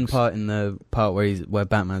There's the one thugs. part in the part where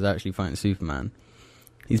Batman's actually fighting Superman.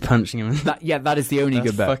 He's punching him. That is the only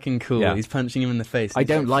That's good bit. fucking cool. Yeah. He's punching him in the face. I He's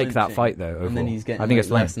don't like that flinching, fight though. Overall. And then he's getting I think it's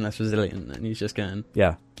lame. less and less resilient, and he's just going.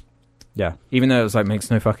 Yeah. Even though it's like makes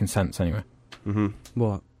no fucking sense anyway.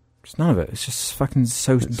 What? Just none of it. It's just fucking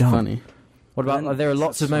so It's dumb. funny. What about? Then There are it's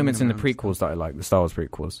lots like of moments in the swimming prequels that I like, the Star Wars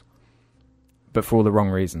prequels, but for all the wrong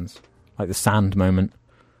reasons. Like the sand moment.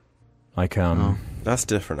 Like That's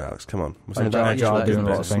different, Alex. Come on. Like Jar Jar doing a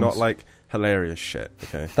lot of It's things. not like hilarious shit.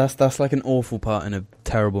 Okay. That's like an awful part in a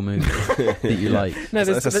terrible movie that you like. No, It's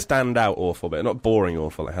a standout awful bit, not boring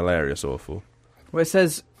awful, like hilarious awful. Well, it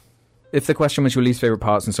says if the question was your least favorite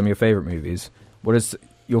parts in some of your favorite movies, what is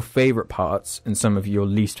your favorite parts in some of your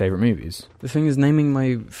least favorite movies? The thing is, naming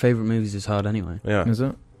my favorite movies is hard anyway. Yeah. Is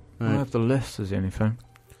it? I Right. have the list as the only thing.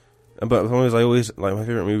 But as long as I always like my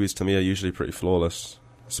favorite movies to me are usually pretty flawless.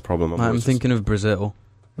 That's the problem. I'm thinking of Brazil.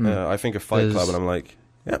 I think of Fight There's- Club and I'm like,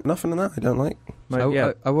 yeah, nothing in that I don't like.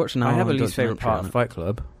 I watched an hour I have a long least favorite documentary part on of it. Fight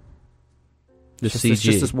Club. The It's CG.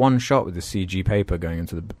 just this one shot with the CG paper going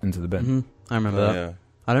into the bin. Mhm. I remember that. Yeah.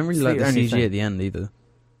 I don't really It's like the the only CG thing. at the end either.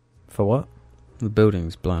 For what? The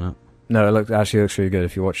building's blown up. No, it actually looks really good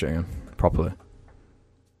if you watch it again properly.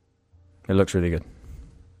 It looks really good.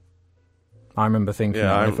 I remember thinking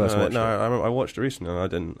that when I first watched it. I watched it recently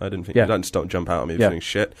and I didn't think Yeah. it didn't don't jump out at me Yeah. feeling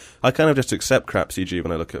shit. I kind of just accept crap CG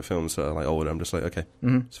when I look at films that are like older. I'm just like, okay,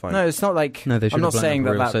 it's fine. No, it's not like. No, they should I'm have not saying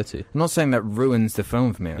blown up that. a real city. I'm not saying that ruins the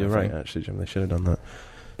film for me. or You're right, anything. actually, Jim. They should have done that.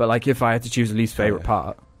 But like, if I had to choose the least favorite yeah.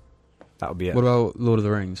 part, that would be it. What about Lord of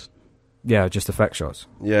the Rings? Yeah, just effect shots.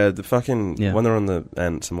 Yeah, the fucking Yeah. when they're on the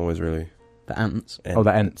Ents, I'm always really. The ants. Oh,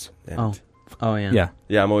 the Ents. Ent. Oh yeah. Yeah.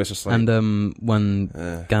 Yeah, I'm always just like. And when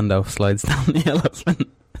Gandalf slides down the elephant.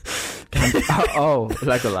 oh,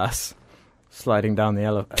 Legolas sliding down the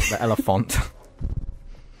elephant.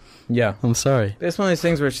 Yeah, I'm sorry. it's one of those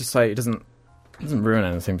things where it's just like it doesn't ruin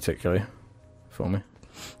anything particularly for me.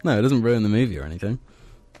 No, it doesn't ruin the movie or anything.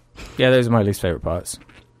 Yeah, those are my least favorite parts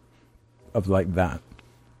of like that.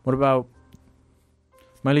 What about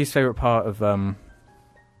my least favorite part of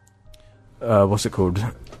what's it called?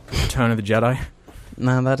 Return of the Jedi.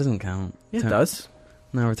 No, that doesn't count. Yeah, it does.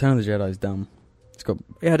 No, Return of the Jedi's dumb. It's got.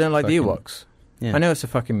 Yeah, I don't like the Fucking- Ewoks. Yeah. I know it's a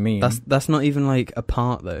fucking meme. That's not even like a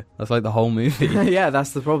part though. That's like the whole movie. yeah,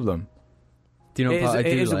 that's the problem. Do you know what part I do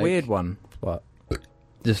it is like? a weird one. What?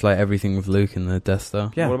 Just like everything with Luke and the Death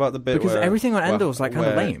Star. Yeah. What about the bit Because where everything on Endor was like kind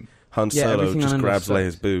of where lame. Han Yeah, Solo everything just on Endor grabs sucks.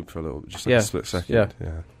 Leia's boob for a little, just like Yeah. a split second. Yeah.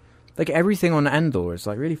 Yeah. Like everything on Endor is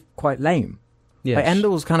like really quite lame. Yeah. Like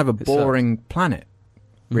Endor's kind of a It boring planet,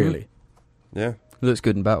 really. Yeah. Looks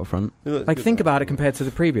good in Battlefront. Like think about it compared to the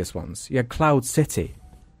previous ones. You had Cloud City,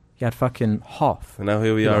 you had fucking Hoth. And now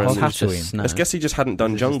here we Yeah, are. Hoth In has It's just Tatooine. snow. I guess he just hadn't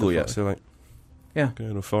done This is jungle the yet, forest. so like, Yeah. go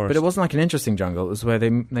in a forest. But it wasn't like an interesting jungle. It was where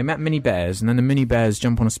they met mini bears, and then the mini bears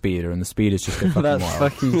jump on a speeder, and the speeders just go fucking That's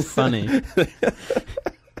wild. fucking funny.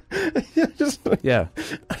 Yeah,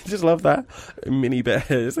 I just love that. Mini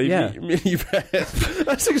bears. They Yeah. meet mini bears.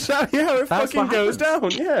 That's exactly how it That's fucking what goes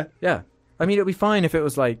down. Yeah. yeah. I mean, it'd be fine if it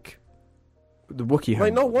was like the Wookiee.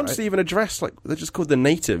 Like, not homeworld, once right? they even addressed, like, they're just called the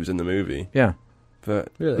natives in the movie. Yeah, But,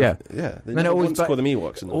 Really? yeah. yeah. They Then it never always once bu- called them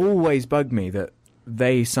Ewoks in the Always bugged me that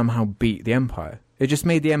they somehow beat the Empire. It just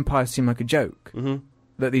made the Empire seem like a joke. hmm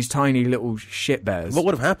That these tiny little shit bears. What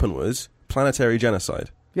would have happened was planetary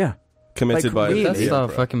genocide yeah, committed Like, by really? Death the Star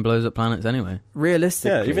Emperor. fucking blows up planets anyway.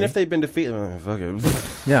 realistically. Yeah, even if they'd been defeated, fuck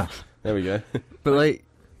it. Yeah, There we go. But like,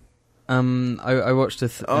 I watched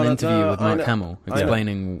an interview with Mark Hamill I know.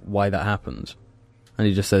 explaining why that happened, and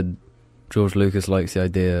he just said George Lucas likes the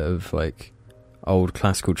idea of like old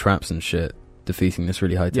classical traps and shit defeating this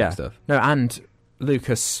really high tech Yeah. stuff. no, and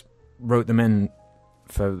Lucas wrote them in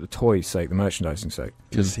for the toys' sake, the merchandising sake.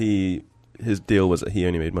 Because his deal was that he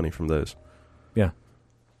only made money from those.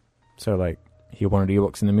 So like, he wanted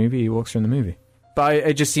Ewoks in the movie. Ewoks are in the movie. But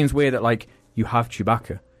it just seems weird that like you have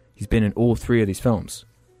Chewbacca. He's been in all three of these films.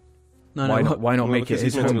 No, why no, not? Why not well, make it because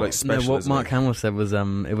his he's meant to be, homework? like, special, what isn't Mark he? Hamill said was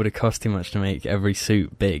it would have cost too much to make every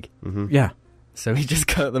suit big, Mm-hmm. Yeah, so he just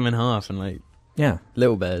cut them in half and like yeah.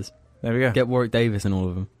 little bears. There we go. Get Warwick Davis in all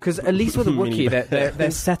of them. Because at least with a Mini Wookiee, they're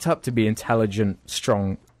set up to be intelligent,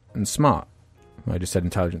 strong, and smart. I just said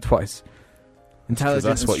intelligent twice. Intelligent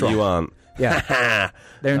That's and what strong. you aren't. Yeah,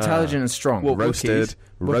 they're intelligent and strong. What, roasted,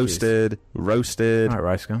 Wookiees? roasted. All right,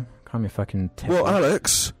 Rice Gum. Calm your fucking tip. Well,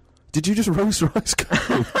 Alex, did you just roast rice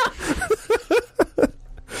gum?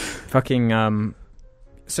 Fucking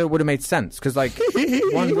so it would have made sense because like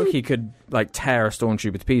one Wookiee could like tear a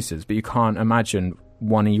stormtrooper to pieces, but you can't imagine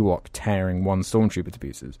one Ewok tearing one stormtrooper to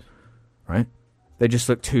pieces, right? They just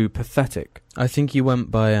look too pathetic. I think he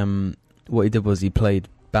went by what he did was he played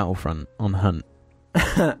Battlefront on Hunt,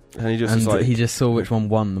 And he just and was like, he just saw which one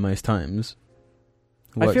won the most times.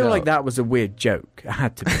 I Worked feel like out. that was a weird joke. It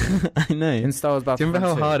had to be. I know. In Star Wars Do you remember how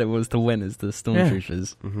Battlefront 2. hard it was to win as the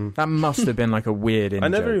Stormtroopers? mhm. That must have been like a weird in I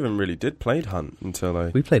never joke. even really did played Hunt until I.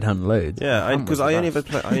 We played Hunt loads. Yeah, Hunt because was the I only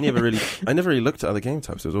best. I never really looked at other game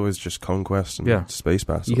types. It was always just Conquest and Yeah. Space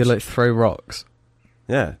Battles. You could like throw rocks.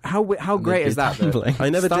 yeah. How And great they'd is be that? Though? tumbling. I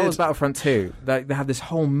never Star did. Wars Battlefront 2, they have this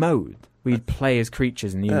whole mode where you'd play as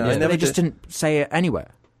creatures and Yeah, I but never they just did. didn't say it anywhere.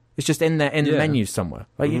 It's just in the Yeah. menus somewhere.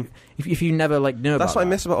 Like Mhm. if you never like knew That's about what I that.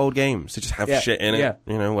 miss about old games. They just have Yeah, shit in it. yeah.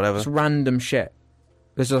 You know, whatever. It's random shit.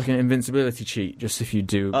 There's like an invincibility cheat just if you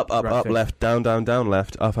do Up, right up, thing. left, down, down, down,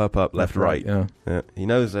 left, up, left, right. Yeah. Yeah. He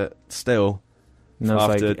knows it still And it's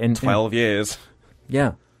after like in 12 years.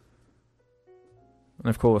 Yeah. And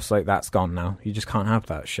of course, like that's gone now. You just can't have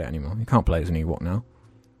that shit anymore. You can't play as an Ewok now.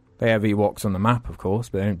 They have Ewoks on the map, of course,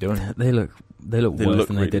 but they don't do anything. They look They worse look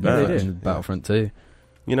than really they did bad. They in did. Battlefront 2.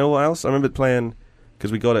 You know what else? I remember playing,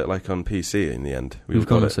 because we got it like on PC in the end. We've got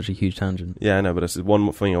gone on it. such a huge tangent. Yeah, I know, but it's one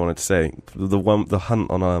more thing I wanted to say. The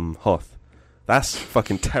hunt on Hoth. That's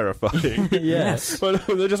fucking terrifying. Yes. When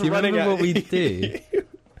they're just Do you running remember at what we you. do?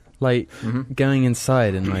 Like, Mhm. going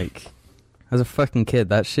inside and like, as a fucking kid,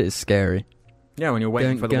 that shit is scary. Yeah, when you're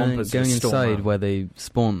waiting for the Wampus going to storm inside out. where they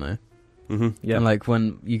spawn though. Mhm. Yeah. And like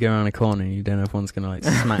when you go around a corner and you don't know if one's gonna like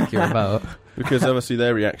smack you about. Because obviously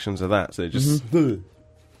their reactions are that, so they just... And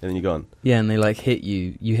then you're gone. Yeah, and they like hit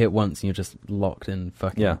you. You hit once and you're just locked in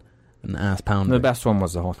fucking Yeah. an ass pounder. The best one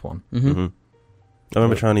was the Hoth one. Mm-hmm. Mhm. I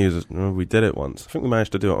remember trying to use it. Remember we did it once. I think we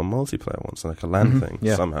managed to do it on multiplayer once, like a LAN Mhm. thing,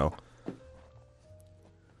 Yeah. somehow.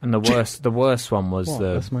 And the worst one was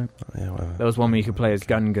That's my... Oh, yeah, whatever. there was one where you could play as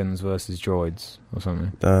Gungans versus droids or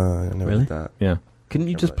something. I never Really? did that. Yeah. Couldn't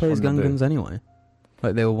you just Yeah, play as one of the- Gungans anyway?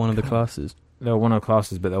 Like they were one of the classes. There were one of the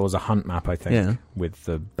classes, but there was a hunt map, I think, Yeah. with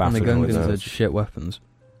the And the battling Gungans noises. are shit weapons.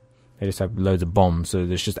 They just have loads of bombs, so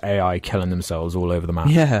there's just AI killing themselves all over the map.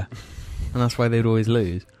 Yeah. And that's why they'd always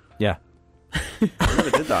lose. Yeah. I never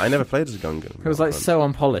did that. I never played as a Gungan. It was like so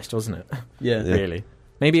unpolished, wasn't it? Yeah. Yeah. Really.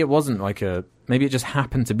 Maybe it wasn't like a... Maybe it just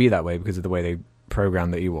happened to be that way because of the way they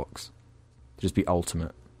programmed the Ewoks. To just be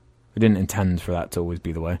ultimate. They didn't intend for that to always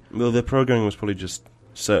be the way. Well, the programming was probably just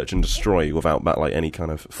search and destroy without like any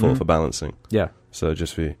kind of thought Mhm. for balancing. Yeah. So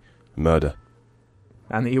just be murder.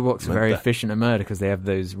 And the Ewoks are very Murder. efficient at murder because they have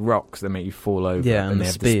those rocks that make you fall over. Yeah, and they the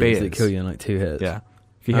have spears the spears that kill you in like 2 hits. Yeah.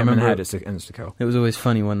 If you I hit them in the remember- head, it's an insta-kill. It was always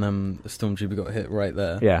funny when the stormtrooper got hit right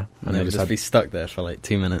there. Yeah. And they would just be stuck there for like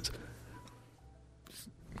 2 minutes.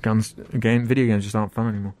 guns. Video games just aren't fun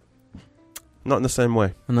anymore. Not in the same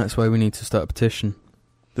way. And that's why we need to start a petition.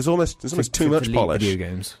 There's almost too much delete polish. Video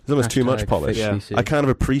games. There's almost too much Hashtag polish. fix Yeah. PC. I kind of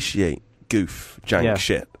appreciate goof, jank Yeah.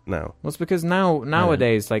 shit now. Well, it's because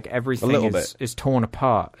nowadays, like everything little is torn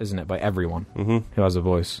apart, isn't it, by everyone Mm-hmm. who has a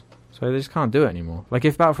voice. So they just can't do it anymore. Like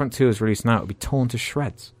if Battlefront 2 was released now, it would be torn to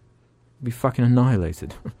shreds. It'd be fucking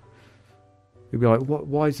annihilated. It'd be like, what?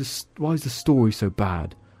 Why is this? Why is the story so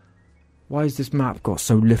bad? Why has this map got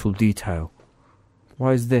so little detail?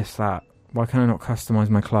 Why is this that? Why can I not customize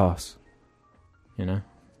my class? You know.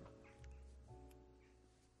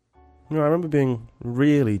 You know, I remember being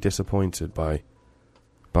really disappointed by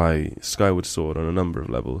Skyward Sword on a number of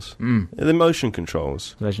levels. The motion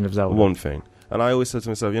controls, Legend of Zelda. one thing. And I always said to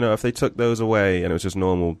myself, if they took those away and it was just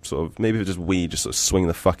normal, sort of, maybe if it was just Wii, just sort of swing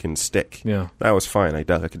the fucking stick, Yeah. that was fine. I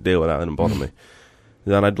could deal with that, it didn't bother me.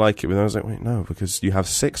 Then I'd like it, but then I was like, wait, no, because you have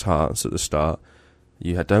 6 hearts at the start.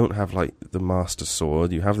 You don't have, like, the Master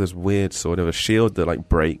Sword. You have this weird sword of a shield that, like,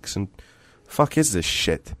 breaks, and fuck is this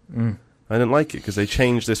shit? I didn't like it because they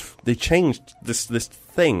changed this thing.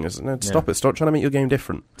 Stop it. Stop trying to make your game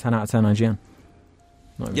different. 10 out of 10 IGN.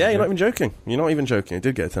 You're not even joking. You're not even joking. It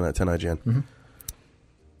did get a 10 out of 10 IGN. Mm-hmm.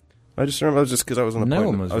 I just remember, just because I was on the No point.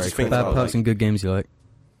 one was I was very just thinking Bad about, parts like, and good games you like.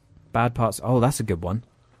 Bad parts. Oh, that's a good one.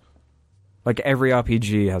 Like every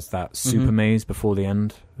RPG has that super maze before the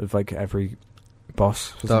end of like every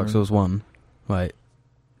boss. or Dark something. Souls 1, like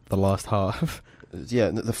the last half.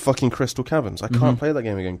 the fucking Crystal Caverns. I can't play that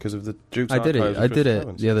game again because of the Duke's I did Archives it. of I did Crystal it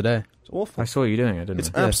Caverns. the other day. It's awful. I saw you doing it, didn't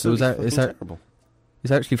It's I? absolutely it's fucking terrible.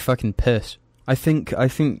 It's actually fucking piss. I think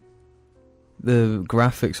the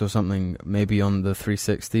graphics or something maybe on the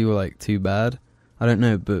 360 were like too bad. I don't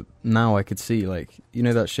know, but now I could see like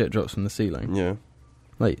that shit drops from the ceiling. Yeah.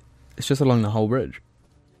 Like it's just along the whole bridge.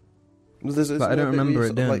 But I don't remember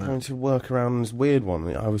it doing like that. having to work around this weird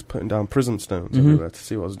one. I was putting down prism stones Mhm. everywhere to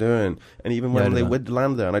see what I was doing, and even Yeah, I when did they that. would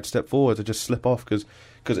land there, and I'd step forward to just slip off because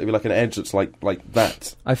it'd be like an edge that's like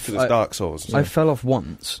that. I Because it's Dark Souls. I fell off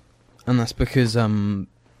once, and that's because there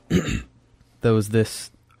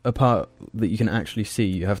was a part that you can actually see.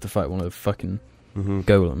 You have to fight one of the fucking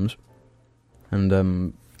golems,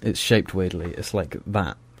 and it's shaped weirdly. It's like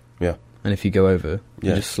that. Yeah. And if you go over,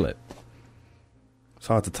 you just slip. It's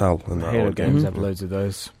hard to tell. In that Halo old games game. have loads of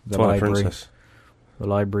those. The Twilight library, Princess. the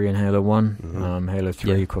library in Halo 1, Halo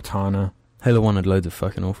 3, Yeah. Cortana. Halo 1 had loads of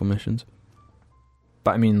fucking awful missions.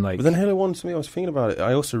 But I mean, like, But then Halo 1, to me, I was thinking about it.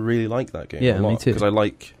 I also really like that game. Yeah, a lot, me too. Because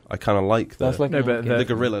I kind of like the, That's like no, but the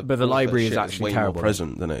gorilla. But the library is shit actually way terrible. more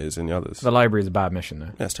present than it is in the others. The library is a bad mission, though.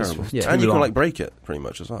 Yeah, it's terrible. Yeah. And too you can long. like break it pretty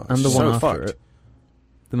much as well. And the It's one so after fucked. it.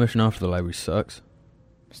 The mission after the library sucks.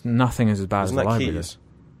 Nothing is as bad Isn't as the that library. keys?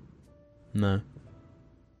 No.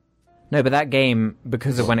 No, but that game,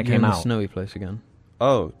 because of when it You're came in the out. snowy place again.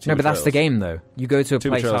 Oh, No, but that's the game, though. You go to a Two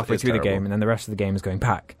place Betrayals halfway is through the terrible. game, and then the rest of the game is going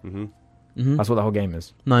back. Mm-hmm. Mm-hmm. That's what the whole game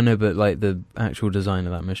is. No, I know, but like the actual design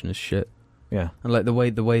of that mission is shit. Yeah. And like the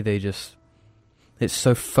way they just, it's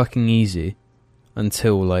so fucking easy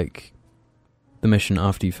until like the mission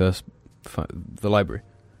after you first the library.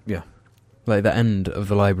 Yeah. Like the end of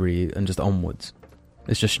the library and just onwards,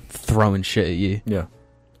 it's just throwing shit at you. Yeah.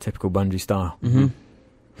 Typical Bungie style. Mm-hmm.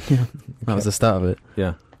 Yeah, that was the start of it.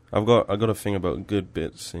 Yeah. I got a thing about good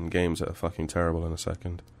bits in games that are fucking terrible in a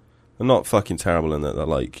second. They're not fucking terrible in that they're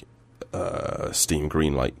like Steam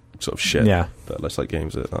Greenlight sort of shit. Yeah. But let's like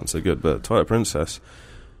games that aren't so good. But Twilight Princess,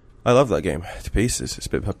 I love that game to pieces. It's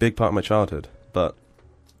a big part of my childhood. But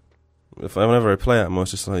whenever I play it, I'm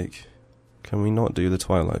always just like, can we not do the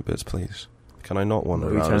Twilight bits, please? Can I not wander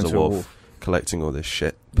We around turn as a to wolf collecting all this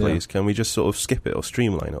shit, please? Can we just sort of skip it or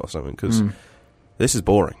streamline it or something? Because this is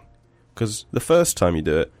boring. Because the first time you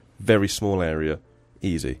do it, very small area,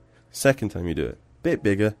 easy. Second time you do it, bit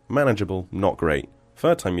bigger, manageable, not great.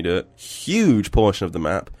 Third time you do it, huge portion of the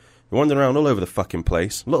map. You're wandering around all over the fucking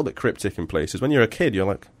place, a little bit cryptic in places. When you're a kid, you're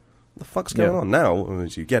like, what the fuck's going on? Now,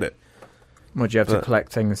 as you get it. Would you have to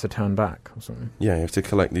collect things to turn back or something? Yeah, you have to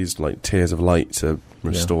collect these like tears of light to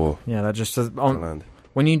restore Yeah, that just does. the land.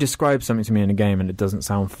 When you describe something to me in a game and it doesn't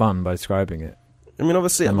sound fun by describing it. I mean,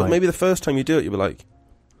 obviously, And, but like- maybe the first time you do it, you'll be like,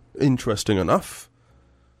 interesting enough.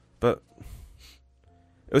 But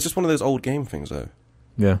it was just one of those old game things, though.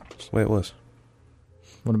 Yeah. That's the way it was.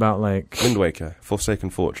 What about, like... Wind Waker, Forsaken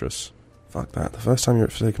Fortress. Fuck that. The first time you're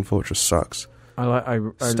at Forsaken Fortress sucks. I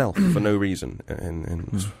Stealth for no reason.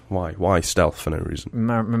 Why? Why stealth for no reason?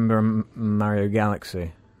 remember Mario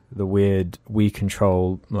Galaxy? The weird Wii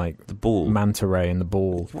control, like, The ball. manta ray and the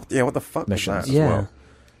ball. Yeah, what the fuck Missions. was that Yeah. as well?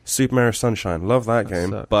 Super Mario Sunshine. Love that That game,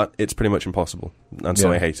 sucked. but it's pretty much impossible. And so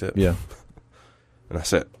Yeah. I hate it. Yeah. And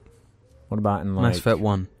that's it. What about in, like... Mass Effect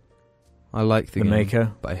 1. I like the The game,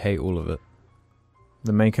 Maker? but I hate all of it.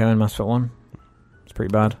 The Maker in Mass Effect 1? It's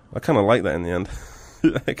pretty bad. I kind of like that in the end.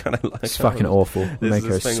 I kind of like It's fucking awful. The This is Maker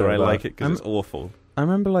this is thing so where I bad. like it because it's awful. I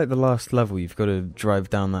remember like the last level, you've got to drive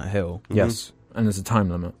down that hill. Yes. And there's a time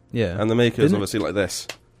limit. Yeah. And the Maker is Didn't it- obviously like this.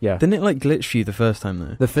 Yeah. Didn't it like glitch for you the first time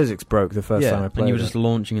though? The physics broke the first time I played and you were it. just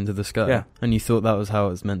launching into the sky. Yeah. And you thought that was how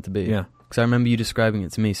it was meant to be. Yeah. Because I remember you describing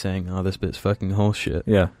it to me saying, oh, this bit's fucking horseshit.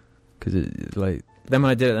 Yeah. Because it, like... Then when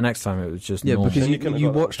I did it the next time, it was just Yeah, normal. because Then you, you couldn't have you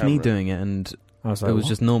got that watched me camera. doing it and I was like, it was what?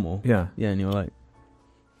 just normal. Yeah. Yeah, and you were like...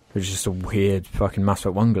 It was just a weird fucking Mass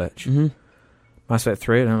Effect 1 glitch. Mm-hmm. Mass Effect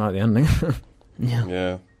 3, I don't like the ending. Yeah.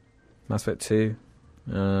 Yeah. Mass Effect 2,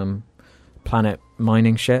 planet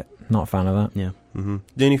mining shit, not a fan of that. Yeah. Mm-hmm.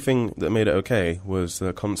 The only thing that made it okay was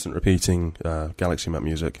the constant repeating Galaxy Map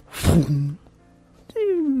music.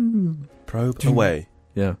 Probe away.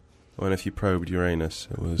 Yeah, When if you probed Uranus,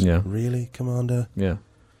 it was, Yeah. really, Commander? yeah.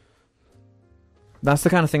 That's the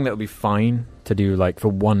kind of thing that would be fine to do like for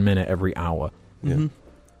 1 minute every hour. Yeah. Mhm.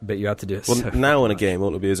 But you had to do it Well, so now in a much. game, all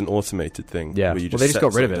it'll be is an automated thing. Yeah, Where you well they just set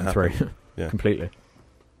got rid of it in something to 3. happen. Yeah. Completely.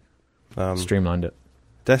 Um, Streamlined it.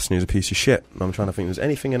 Destiny's a piece of shit. I'm trying to think if there's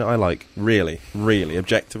anything in it I like, really,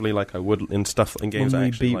 objectively, like I would in stuff in games When I we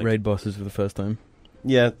actually beat like. raid bosses for the first time.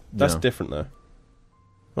 Yeah, that's Yeah. different though.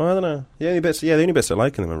 Well, I don't know. The only bits I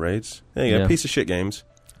like in them are raids. There you go, Yeah. piece of shit games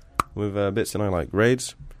with bits that I like.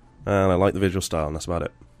 Raids, and I like the visual style, and that's about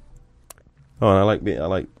it. Oh, and I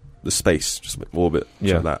like the space, just a bit orbit,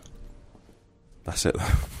 Yeah. like that. That's it.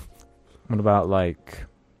 What about like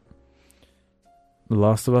The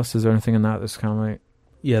Last of Us? Is there anything in that that's kind of like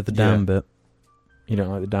Yeah, the damn bit. you don't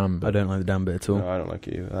like the damn bit? I don't like the damn bit at all. No, I don't like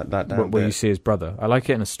you. That damn Where bit. you see his brother. I like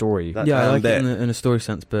it in a story. That Yeah, I damn like bit. it in a story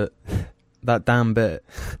sense, but that damn bit.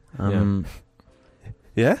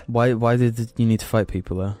 Yeah? Why did you need to fight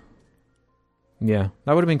people there? Yeah,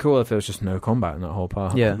 that would have been cool if there was just no combat in that whole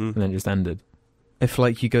part. Yeah. Mhm. and then it just ended. If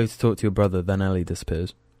like you go to talk to your brother, then Ellie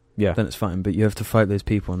disappears. Yeah, Then it's fine, but you have to fight those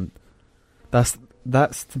people, and that's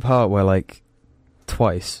the part where like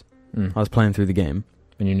twice I was playing through the game,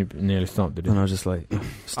 And you nearly stopped, did you? And I was just like,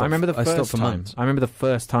 I remember the I stopped first for time. months. I remember the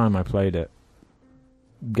first time I played it,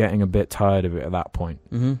 getting a bit tired of it at that point.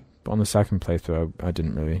 Mm-hmm. But on the second playthrough, I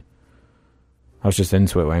didn't really. I was just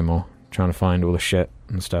into it way more, trying to find all the shit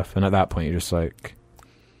and stuff. And at that point, you're just like,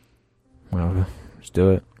 well, just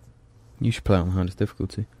do it. You should play it on the hardest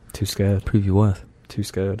difficulty. Too scared. Prove your worth. Too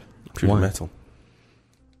scared. True Why? metal.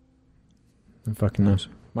 And fucking knows.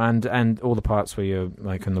 And all the parts where you're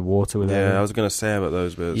like in the water with Yeah, I was going to say about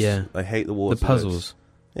those bits. Yeah. I hate the water The puzzles. bits.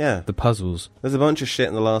 Yeah. The puzzles. There's a bunch of shit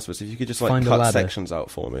in the last bits. If you could just like Find a cut ladder. sections out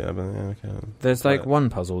for me. I'd be, yeah, okay. There's like one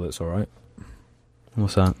puzzle that's alright.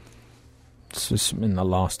 What's that? It's just in the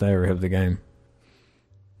last area of the game.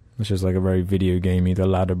 It's just like a very video gamey. The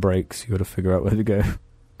ladder breaks. You got to figure out where to go.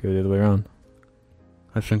 Go the other way around.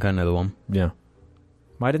 I think I know the one. Yeah.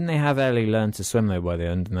 Why didn't they have Ellie learn to swim though by the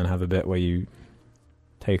end, and then have a bit where you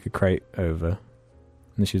take a crate over,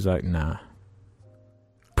 and she's like, nah.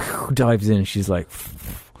 Dives in. She's like,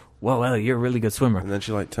 whoa, Ellie, you're a really good swimmer. And then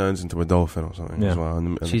she like turns into a dolphin or something Yeah. as well.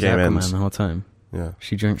 And She's the game Aquaman ends. the whole time. Yeah.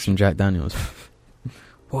 She drinks some Jack Daniels.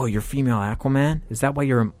 Whoa, you're female Aquaman? Is that why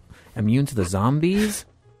you're immune to the zombies?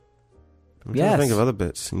 I'm trying to think of other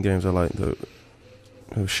bits in games I like.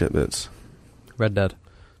 Those shit bits. Red Dead.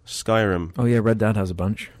 Skyrim. Oh yeah, Red Dead has a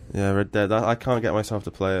bunch. Yeah, Red Dead. I can't get myself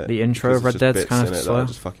to play it. The intro of because Red there's Dead's just kind bits of in it that slow. are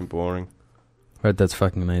just fucking boring. Red Dead's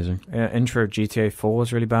fucking amazing. Yeah, intro of GTA 4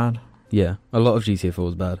 was really bad. Yeah, a lot of GTA 4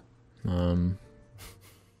 was bad.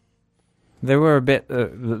 They were a bit.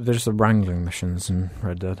 There's the wrangling missions in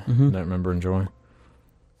Red Dead. Mm-hmm. I don't remember enjoying.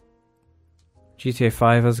 GTA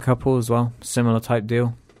 5 has a couple as well. Similar type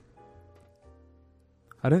deal.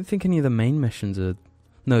 I don't think any of the main missions are...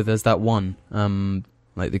 No, there's that one,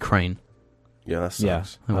 like the crane. Yeah, that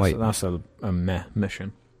sucks. Yeah, Oh, wait. that's a meh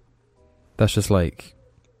mission. That's just like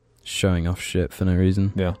showing off shit for no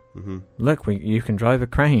reason. Yeah. Mm-hmm. Look, you can drive a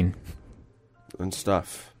crane. And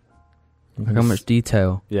stuff. Look how much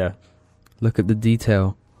detail. Yeah, Look at the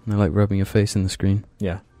detail. And they're like rubbing your face in the screen.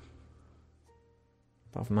 yeah.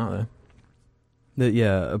 Apart from that, though.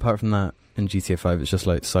 Yeah, apart from that, in GTA 5 it's just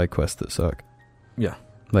like side quests that suck. Yeah.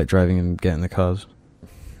 Like driving and getting the cars.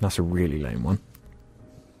 That's a really lame one.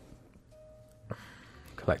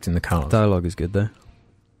 Collecting the cars. Dialogue is good though.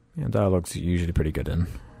 Yeah, dialogue's usually pretty good in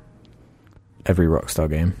every Rockstar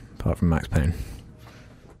game, apart from Max Payne.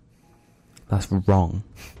 That's wrong.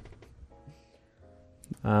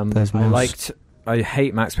 There's more I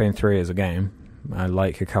hate Max Payne 3 as a game. I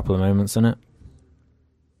like a couple of moments in it.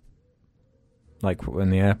 Like in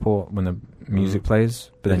the airport when the music plays,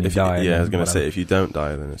 but then you die. Yeah, I was going going to say, if you don't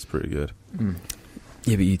die, then it's pretty good.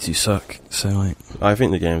 Yeah, but you two suck. So like, I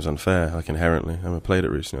think the game's unfair, like inherently. I played it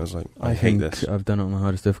recently, I was like, I hate this. I've done it on the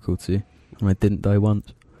hardest difficulty, and I didn't die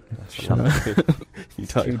once. Shut up. You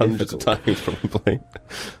died Too hundreds difficult. of times probably.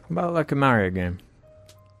 About like a Mario game.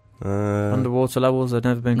 Uh, Underwater levels I've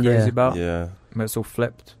never been crazy Yeah. about. yeah. Where it's all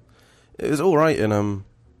flipped. It was alright in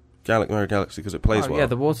Mario Galaxy because it plays well. Yeah,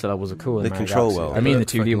 the water levels are cool. in They Mario control Galaxy. well. I mean the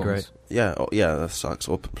They're 2D fucking ones. great. Yeah, yeah, that sucks.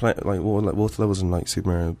 Or like water levels in like Super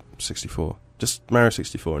Mario 64. Just Mario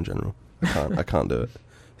 64 in general. I can't do it.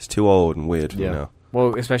 It's too old and weird for me Yeah. now.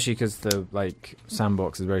 Well, especially because the like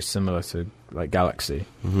sandbox is very similar to like Galaxy.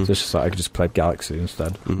 Mm-hmm. So it's just like I could just play Galaxy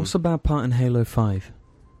instead. What's the bad part in Halo 5?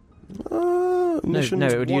 No,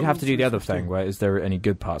 you'd have to do the other thing. Where is there any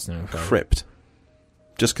good parts in it? Crypt.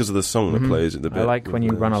 Just because of the song that plays at the bit. I like when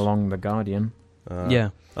you run along the Guardian. Yeah,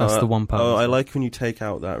 that's the one part. Oh, I like when you take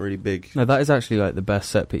out that really big. No, that is actually like the best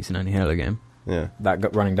set piece in any Halo game. Yeah,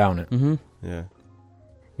 Running down it. Mm-hmm. yeah.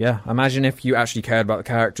 Yeah, imagine if you actually cared about the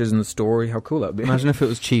characters and the story. How cool that would be. Imagine if it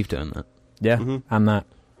was Chief doing that. Yeah, Mhm. and that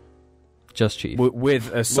Just Chief.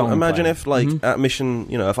 with a song. Well, imagine playing. if, like, Mhm. at mission,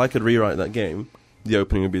 if I could rewrite that game, the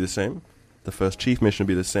opening would be the same. The first Chief mission would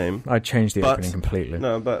be the same. I'd change the But- opening completely.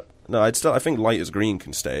 No, I think light as green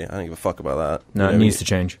can stay. I don't give a fuck about that. No, You it know, needs to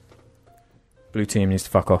change. Blue team needs to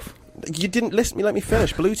fuck off. You didn't let me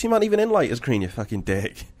finish. Blue team aren't even in light as green, you fucking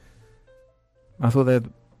dick. I thought they're.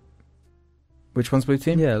 Which one's blue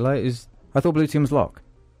team? Yeah, like is I thought blue team was Lock.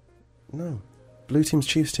 No. Blue team's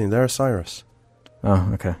Chief's team. They're Osiris.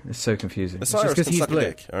 Oh, okay. It's so confusing. Osiris because can he's suck a blue.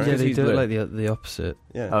 dick, alright? yeah, Because they he's do blue. it like the opposite.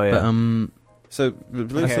 Yeah. Oh yeah. But So,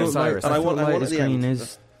 blue Okay, team, Osiris. and I want light at as the green end.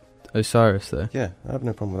 is Osiris though. Yeah, I have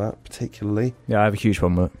no problem with that, particularly. Yeah, I have a huge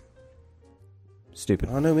problem with it. Stupid.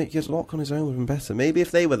 I know, Mickey gets Lock on his own would have been better. Maybe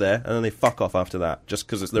if they were there, and then they fuck off after that, just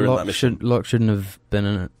because they're in that mission. Locke shouldn't have been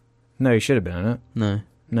in it. No, he should have been in it. No.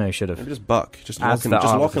 No, he should have. Maybe just Buck. Just Adds Lock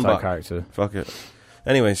that and type Buck. character. Fuck it.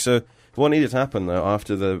 Anyway, so what needed to happen, though,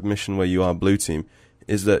 after the mission where you are blue team,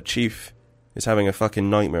 is that Chief is having a fucking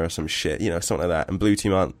nightmare or some shit, something like that, and blue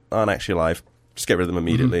team aren't actually alive. Just get rid of them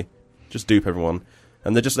immediately. Just dupe everyone.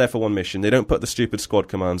 And they're just there for one mission. They don't put the stupid squad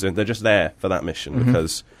commands in. They're just there for that mission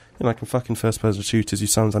because, you know, like in fucking first-person shooters, you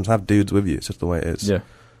sometimes have dudes with you. It's just the way it is. Yeah.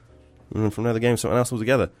 And from another game, someone else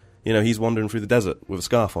altogether. You know, he's wandering through the desert with a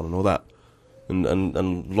scarf on and all that.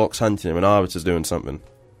 And Locke's hunting him and Arbiter's doing something.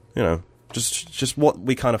 You know, just what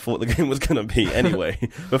we kind of thought the game was going to be anyway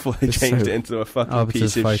before they changed it into a fucking Arbiter's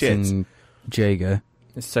piece of fighting shit. Jaeger.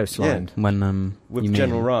 It's so slimed. When With you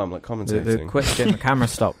General meet him. Ram, like, commentating. The question, the camera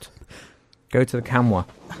stopped. Go to the camera.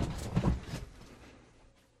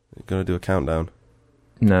 You're going to do a countdown.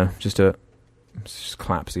 No, just do it. Just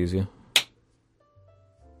claps easier.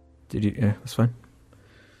 Did you? Yeah, that's fine.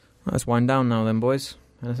 Let's wind down now then, boys.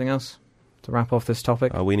 Anything else to wrap off this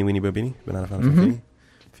topic? Weenie Weenie Bobini. Banana Fan Mhm.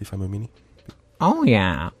 FIFA Momini. Oh,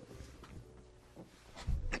 yeah.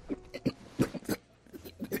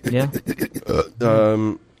 Yeah?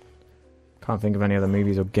 Can't think of any other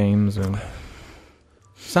movies or games. Or...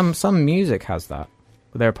 Some music has that.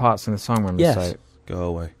 But there are parts in the song where I'm just like, Go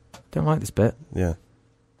away. don't like this bit. Yeah.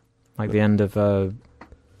 Like the end of an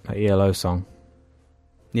ELO song.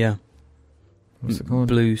 Yeah. What's it called?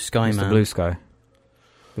 Blue Sky It's Man. the Blue Sky.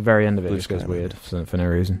 The very end of it Blue just goes Sky weird for no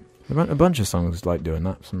reason. A bunch of songs like doing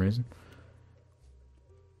that for some reason.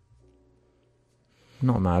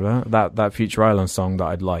 Not mad about it. That Future Island song that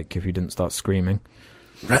I'd like if you didn't start screaming.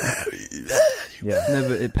 Yeah. No,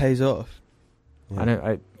 but it pays off. Yeah. I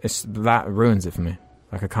know. It's that ruins it for me.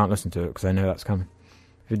 Like I can't listen to it because I know that's coming.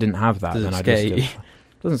 If it didn't have that, Does then it I scare just you?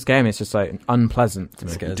 it doesn't scare me. It's just like unpleasant to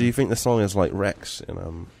me. Scares Do you think the song is like Rex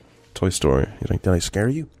in Toy Story? You think, did I scare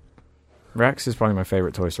you? Rex is probably my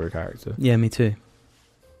favorite Toy Story character. Yeah, me too.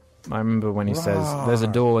 I remember when he says, "There's a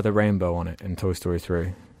door with a rainbow on it" in Toy Story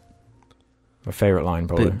 3. My favorite line,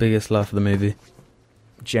 probably. Biggest laugh of the movie.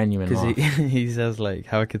 Genuine Because laugh. he says, like,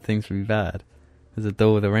 how could things be bad? There's a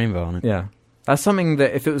door with a rainbow on it. Yeah. That's something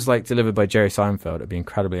that if it was like delivered by Jerry Seinfeld, it'd be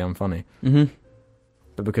incredibly unfunny. Mm-hmm.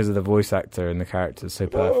 But because of the voice actor and the character is so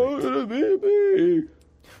perfect.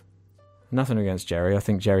 Nothing against Jerry. I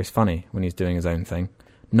think Jerry's funny when he's doing his own thing.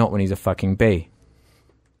 Not when he's a fucking bee.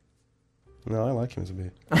 No, I like him as a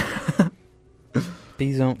bee.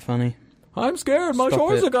 Bees aren't funny. I'm scared. My Stop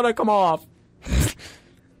shorts it. are gonna come off.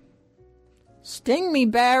 Sting me,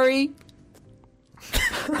 Barry.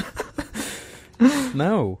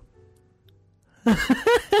 No. You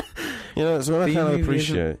know, so what I Bee kind of movie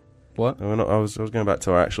appreciate. What? I was going back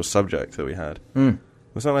to our actual subject that we had. Mm.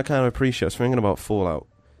 It's something I kind of appreciate. I was thinking about Fallout.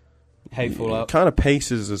 Hate It Fallout. kind of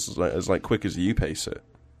paces as quick as you pace it.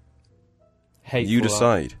 Hate You Fallout.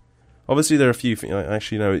 decide. Obviously, there are a few things.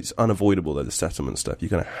 Actually, no, it's unavoidable that the settlement stuff. You're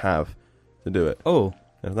going to have to do it. Oh,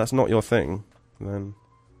 And if that's not your thing, then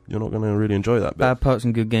you're not going to really enjoy that bit. bad parts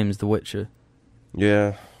and good games. The Witcher.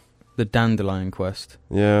 Yeah, The Dandelion Quest.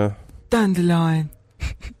 yeah. Dandelion.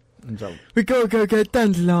 We gotta go get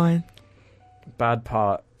Dandelion. Bad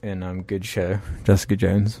part in Good Show. Jessica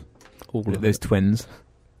Jones. All of Those it. twins.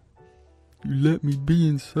 You let me be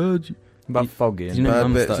inside you. About Foggy. Do you know Bad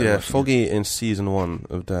Mum bits, started yeah. watching Foggy in season 1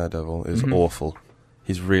 of Daredevil is Mhm. awful.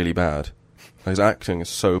 He's really bad. His acting is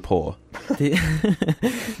so poor. Do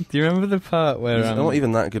you remember the part where He's not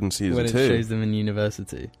even that good in season when it 2. shows them in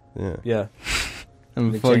university Yeah. Yeah.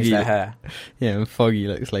 and They changed Foggy? their hair. Yeah, and Foggy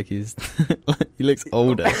looks like he's he looks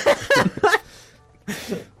older.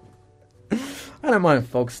 I don't mind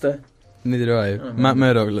Fogster. Neither do I. Oh, Matt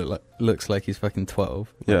man. Murdock looks like he's fucking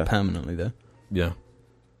 12. Yeah. Like, permanently though. Yeah.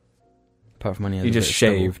 Apart from when he has He a just bit of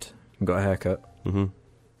stubble. shaved and got a haircut. Mm-hmm.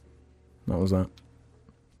 That was that.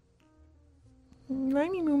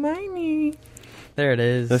 There it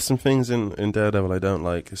is. There's some things in Daredevil I don't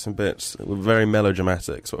like. There's some bits with very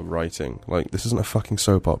melodramatic sort of writing. Like, this isn't a fucking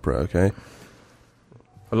soap opera, okay?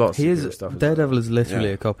 A lot of He is superhero stuff. Daredevil is literally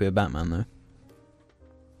Yeah. a copy of Batman though.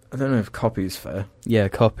 I don't know if copy is fair. Yeah,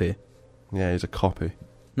 copy. Yeah, he's a copy.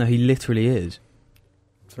 No, he literally is.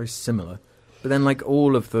 It's very similar. But then, like,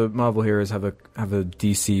 all of the Marvel heroes have a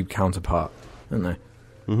DC counterpart, don't they?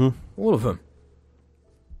 Mm-hmm. All of them.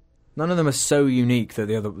 None of them are so unique that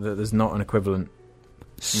that there's not an equivalent.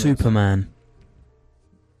 Superman.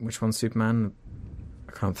 Which one's Superman?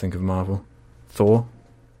 I can't think of Marvel. Thor?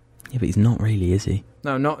 Yeah, but he's not really, is he?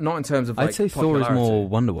 No, not in terms of. Like, I'd say Thor is popularity. more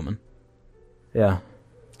Wonder Woman. Yeah,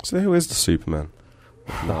 So who is the Superman?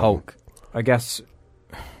 The Hulk. I guess.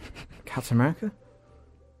 Captain America.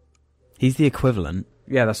 He's the equivalent.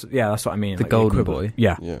 Yeah, that's what I mean. The like golden equivalent. boy.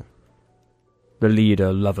 Yeah, Yeah. the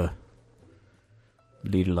leader lover.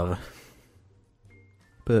 Leader lover.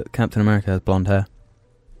 But Captain America has blonde hair.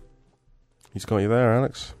 He's got you there,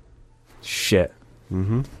 Alex. Shit.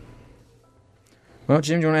 Mm-hmm. Well,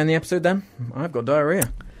 Jim, do you want to end the episode then? I've got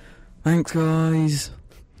diarrhea. Thanks, guys.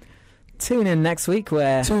 Tune in next week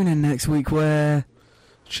where... Tune in next week where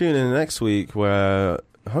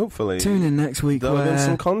hopefully there'll have been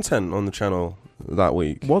some content on the channel that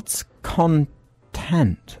week. What's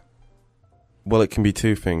content? Well, it can be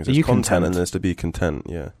two things. Are There's you content content? and there's to be content,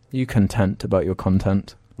 yeah. Are you content about your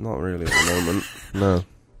content? Not really at the moment, no.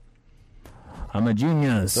 I'm a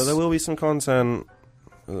genius. So there will be some content.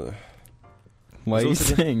 Why are you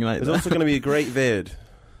saying like There's that? also going to be a great vid.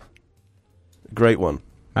 Great one.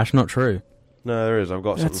 That's not true. No, there is. I've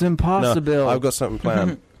got That's something. impossible. No, I've got something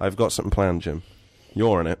planned. I've got something planned, Jim.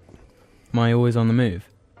 You're in it. Am I always on the move?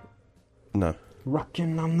 No.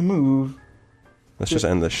 Rocking on the move. Let's just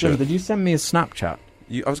end this Jim, shit. did you send me a Snapchat?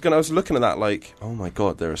 I was looking at that like, oh my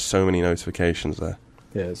god, there are so many notifications there.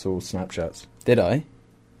 Yeah, it's all Snapchats. Did I?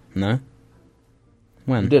 No.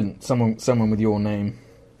 When? You didn't. Someone with your name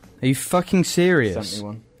Are you fucking serious? sent me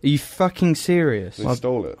one. Are you fucking serious? They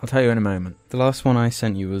stole it. I'll tell you in a moment. The last one I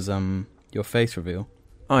sent you was your face reveal.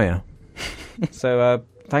 Oh, yeah. So,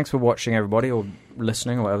 thanks for watching, everybody, or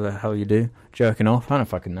listening, or whatever the hell you do. Jerking off. I don't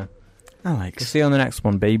fucking know. Alex. We'll see you on the next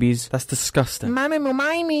one, babies. That's disgusting. Mommy,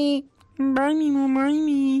 mommy.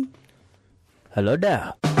 Mommy. Hello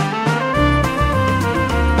there.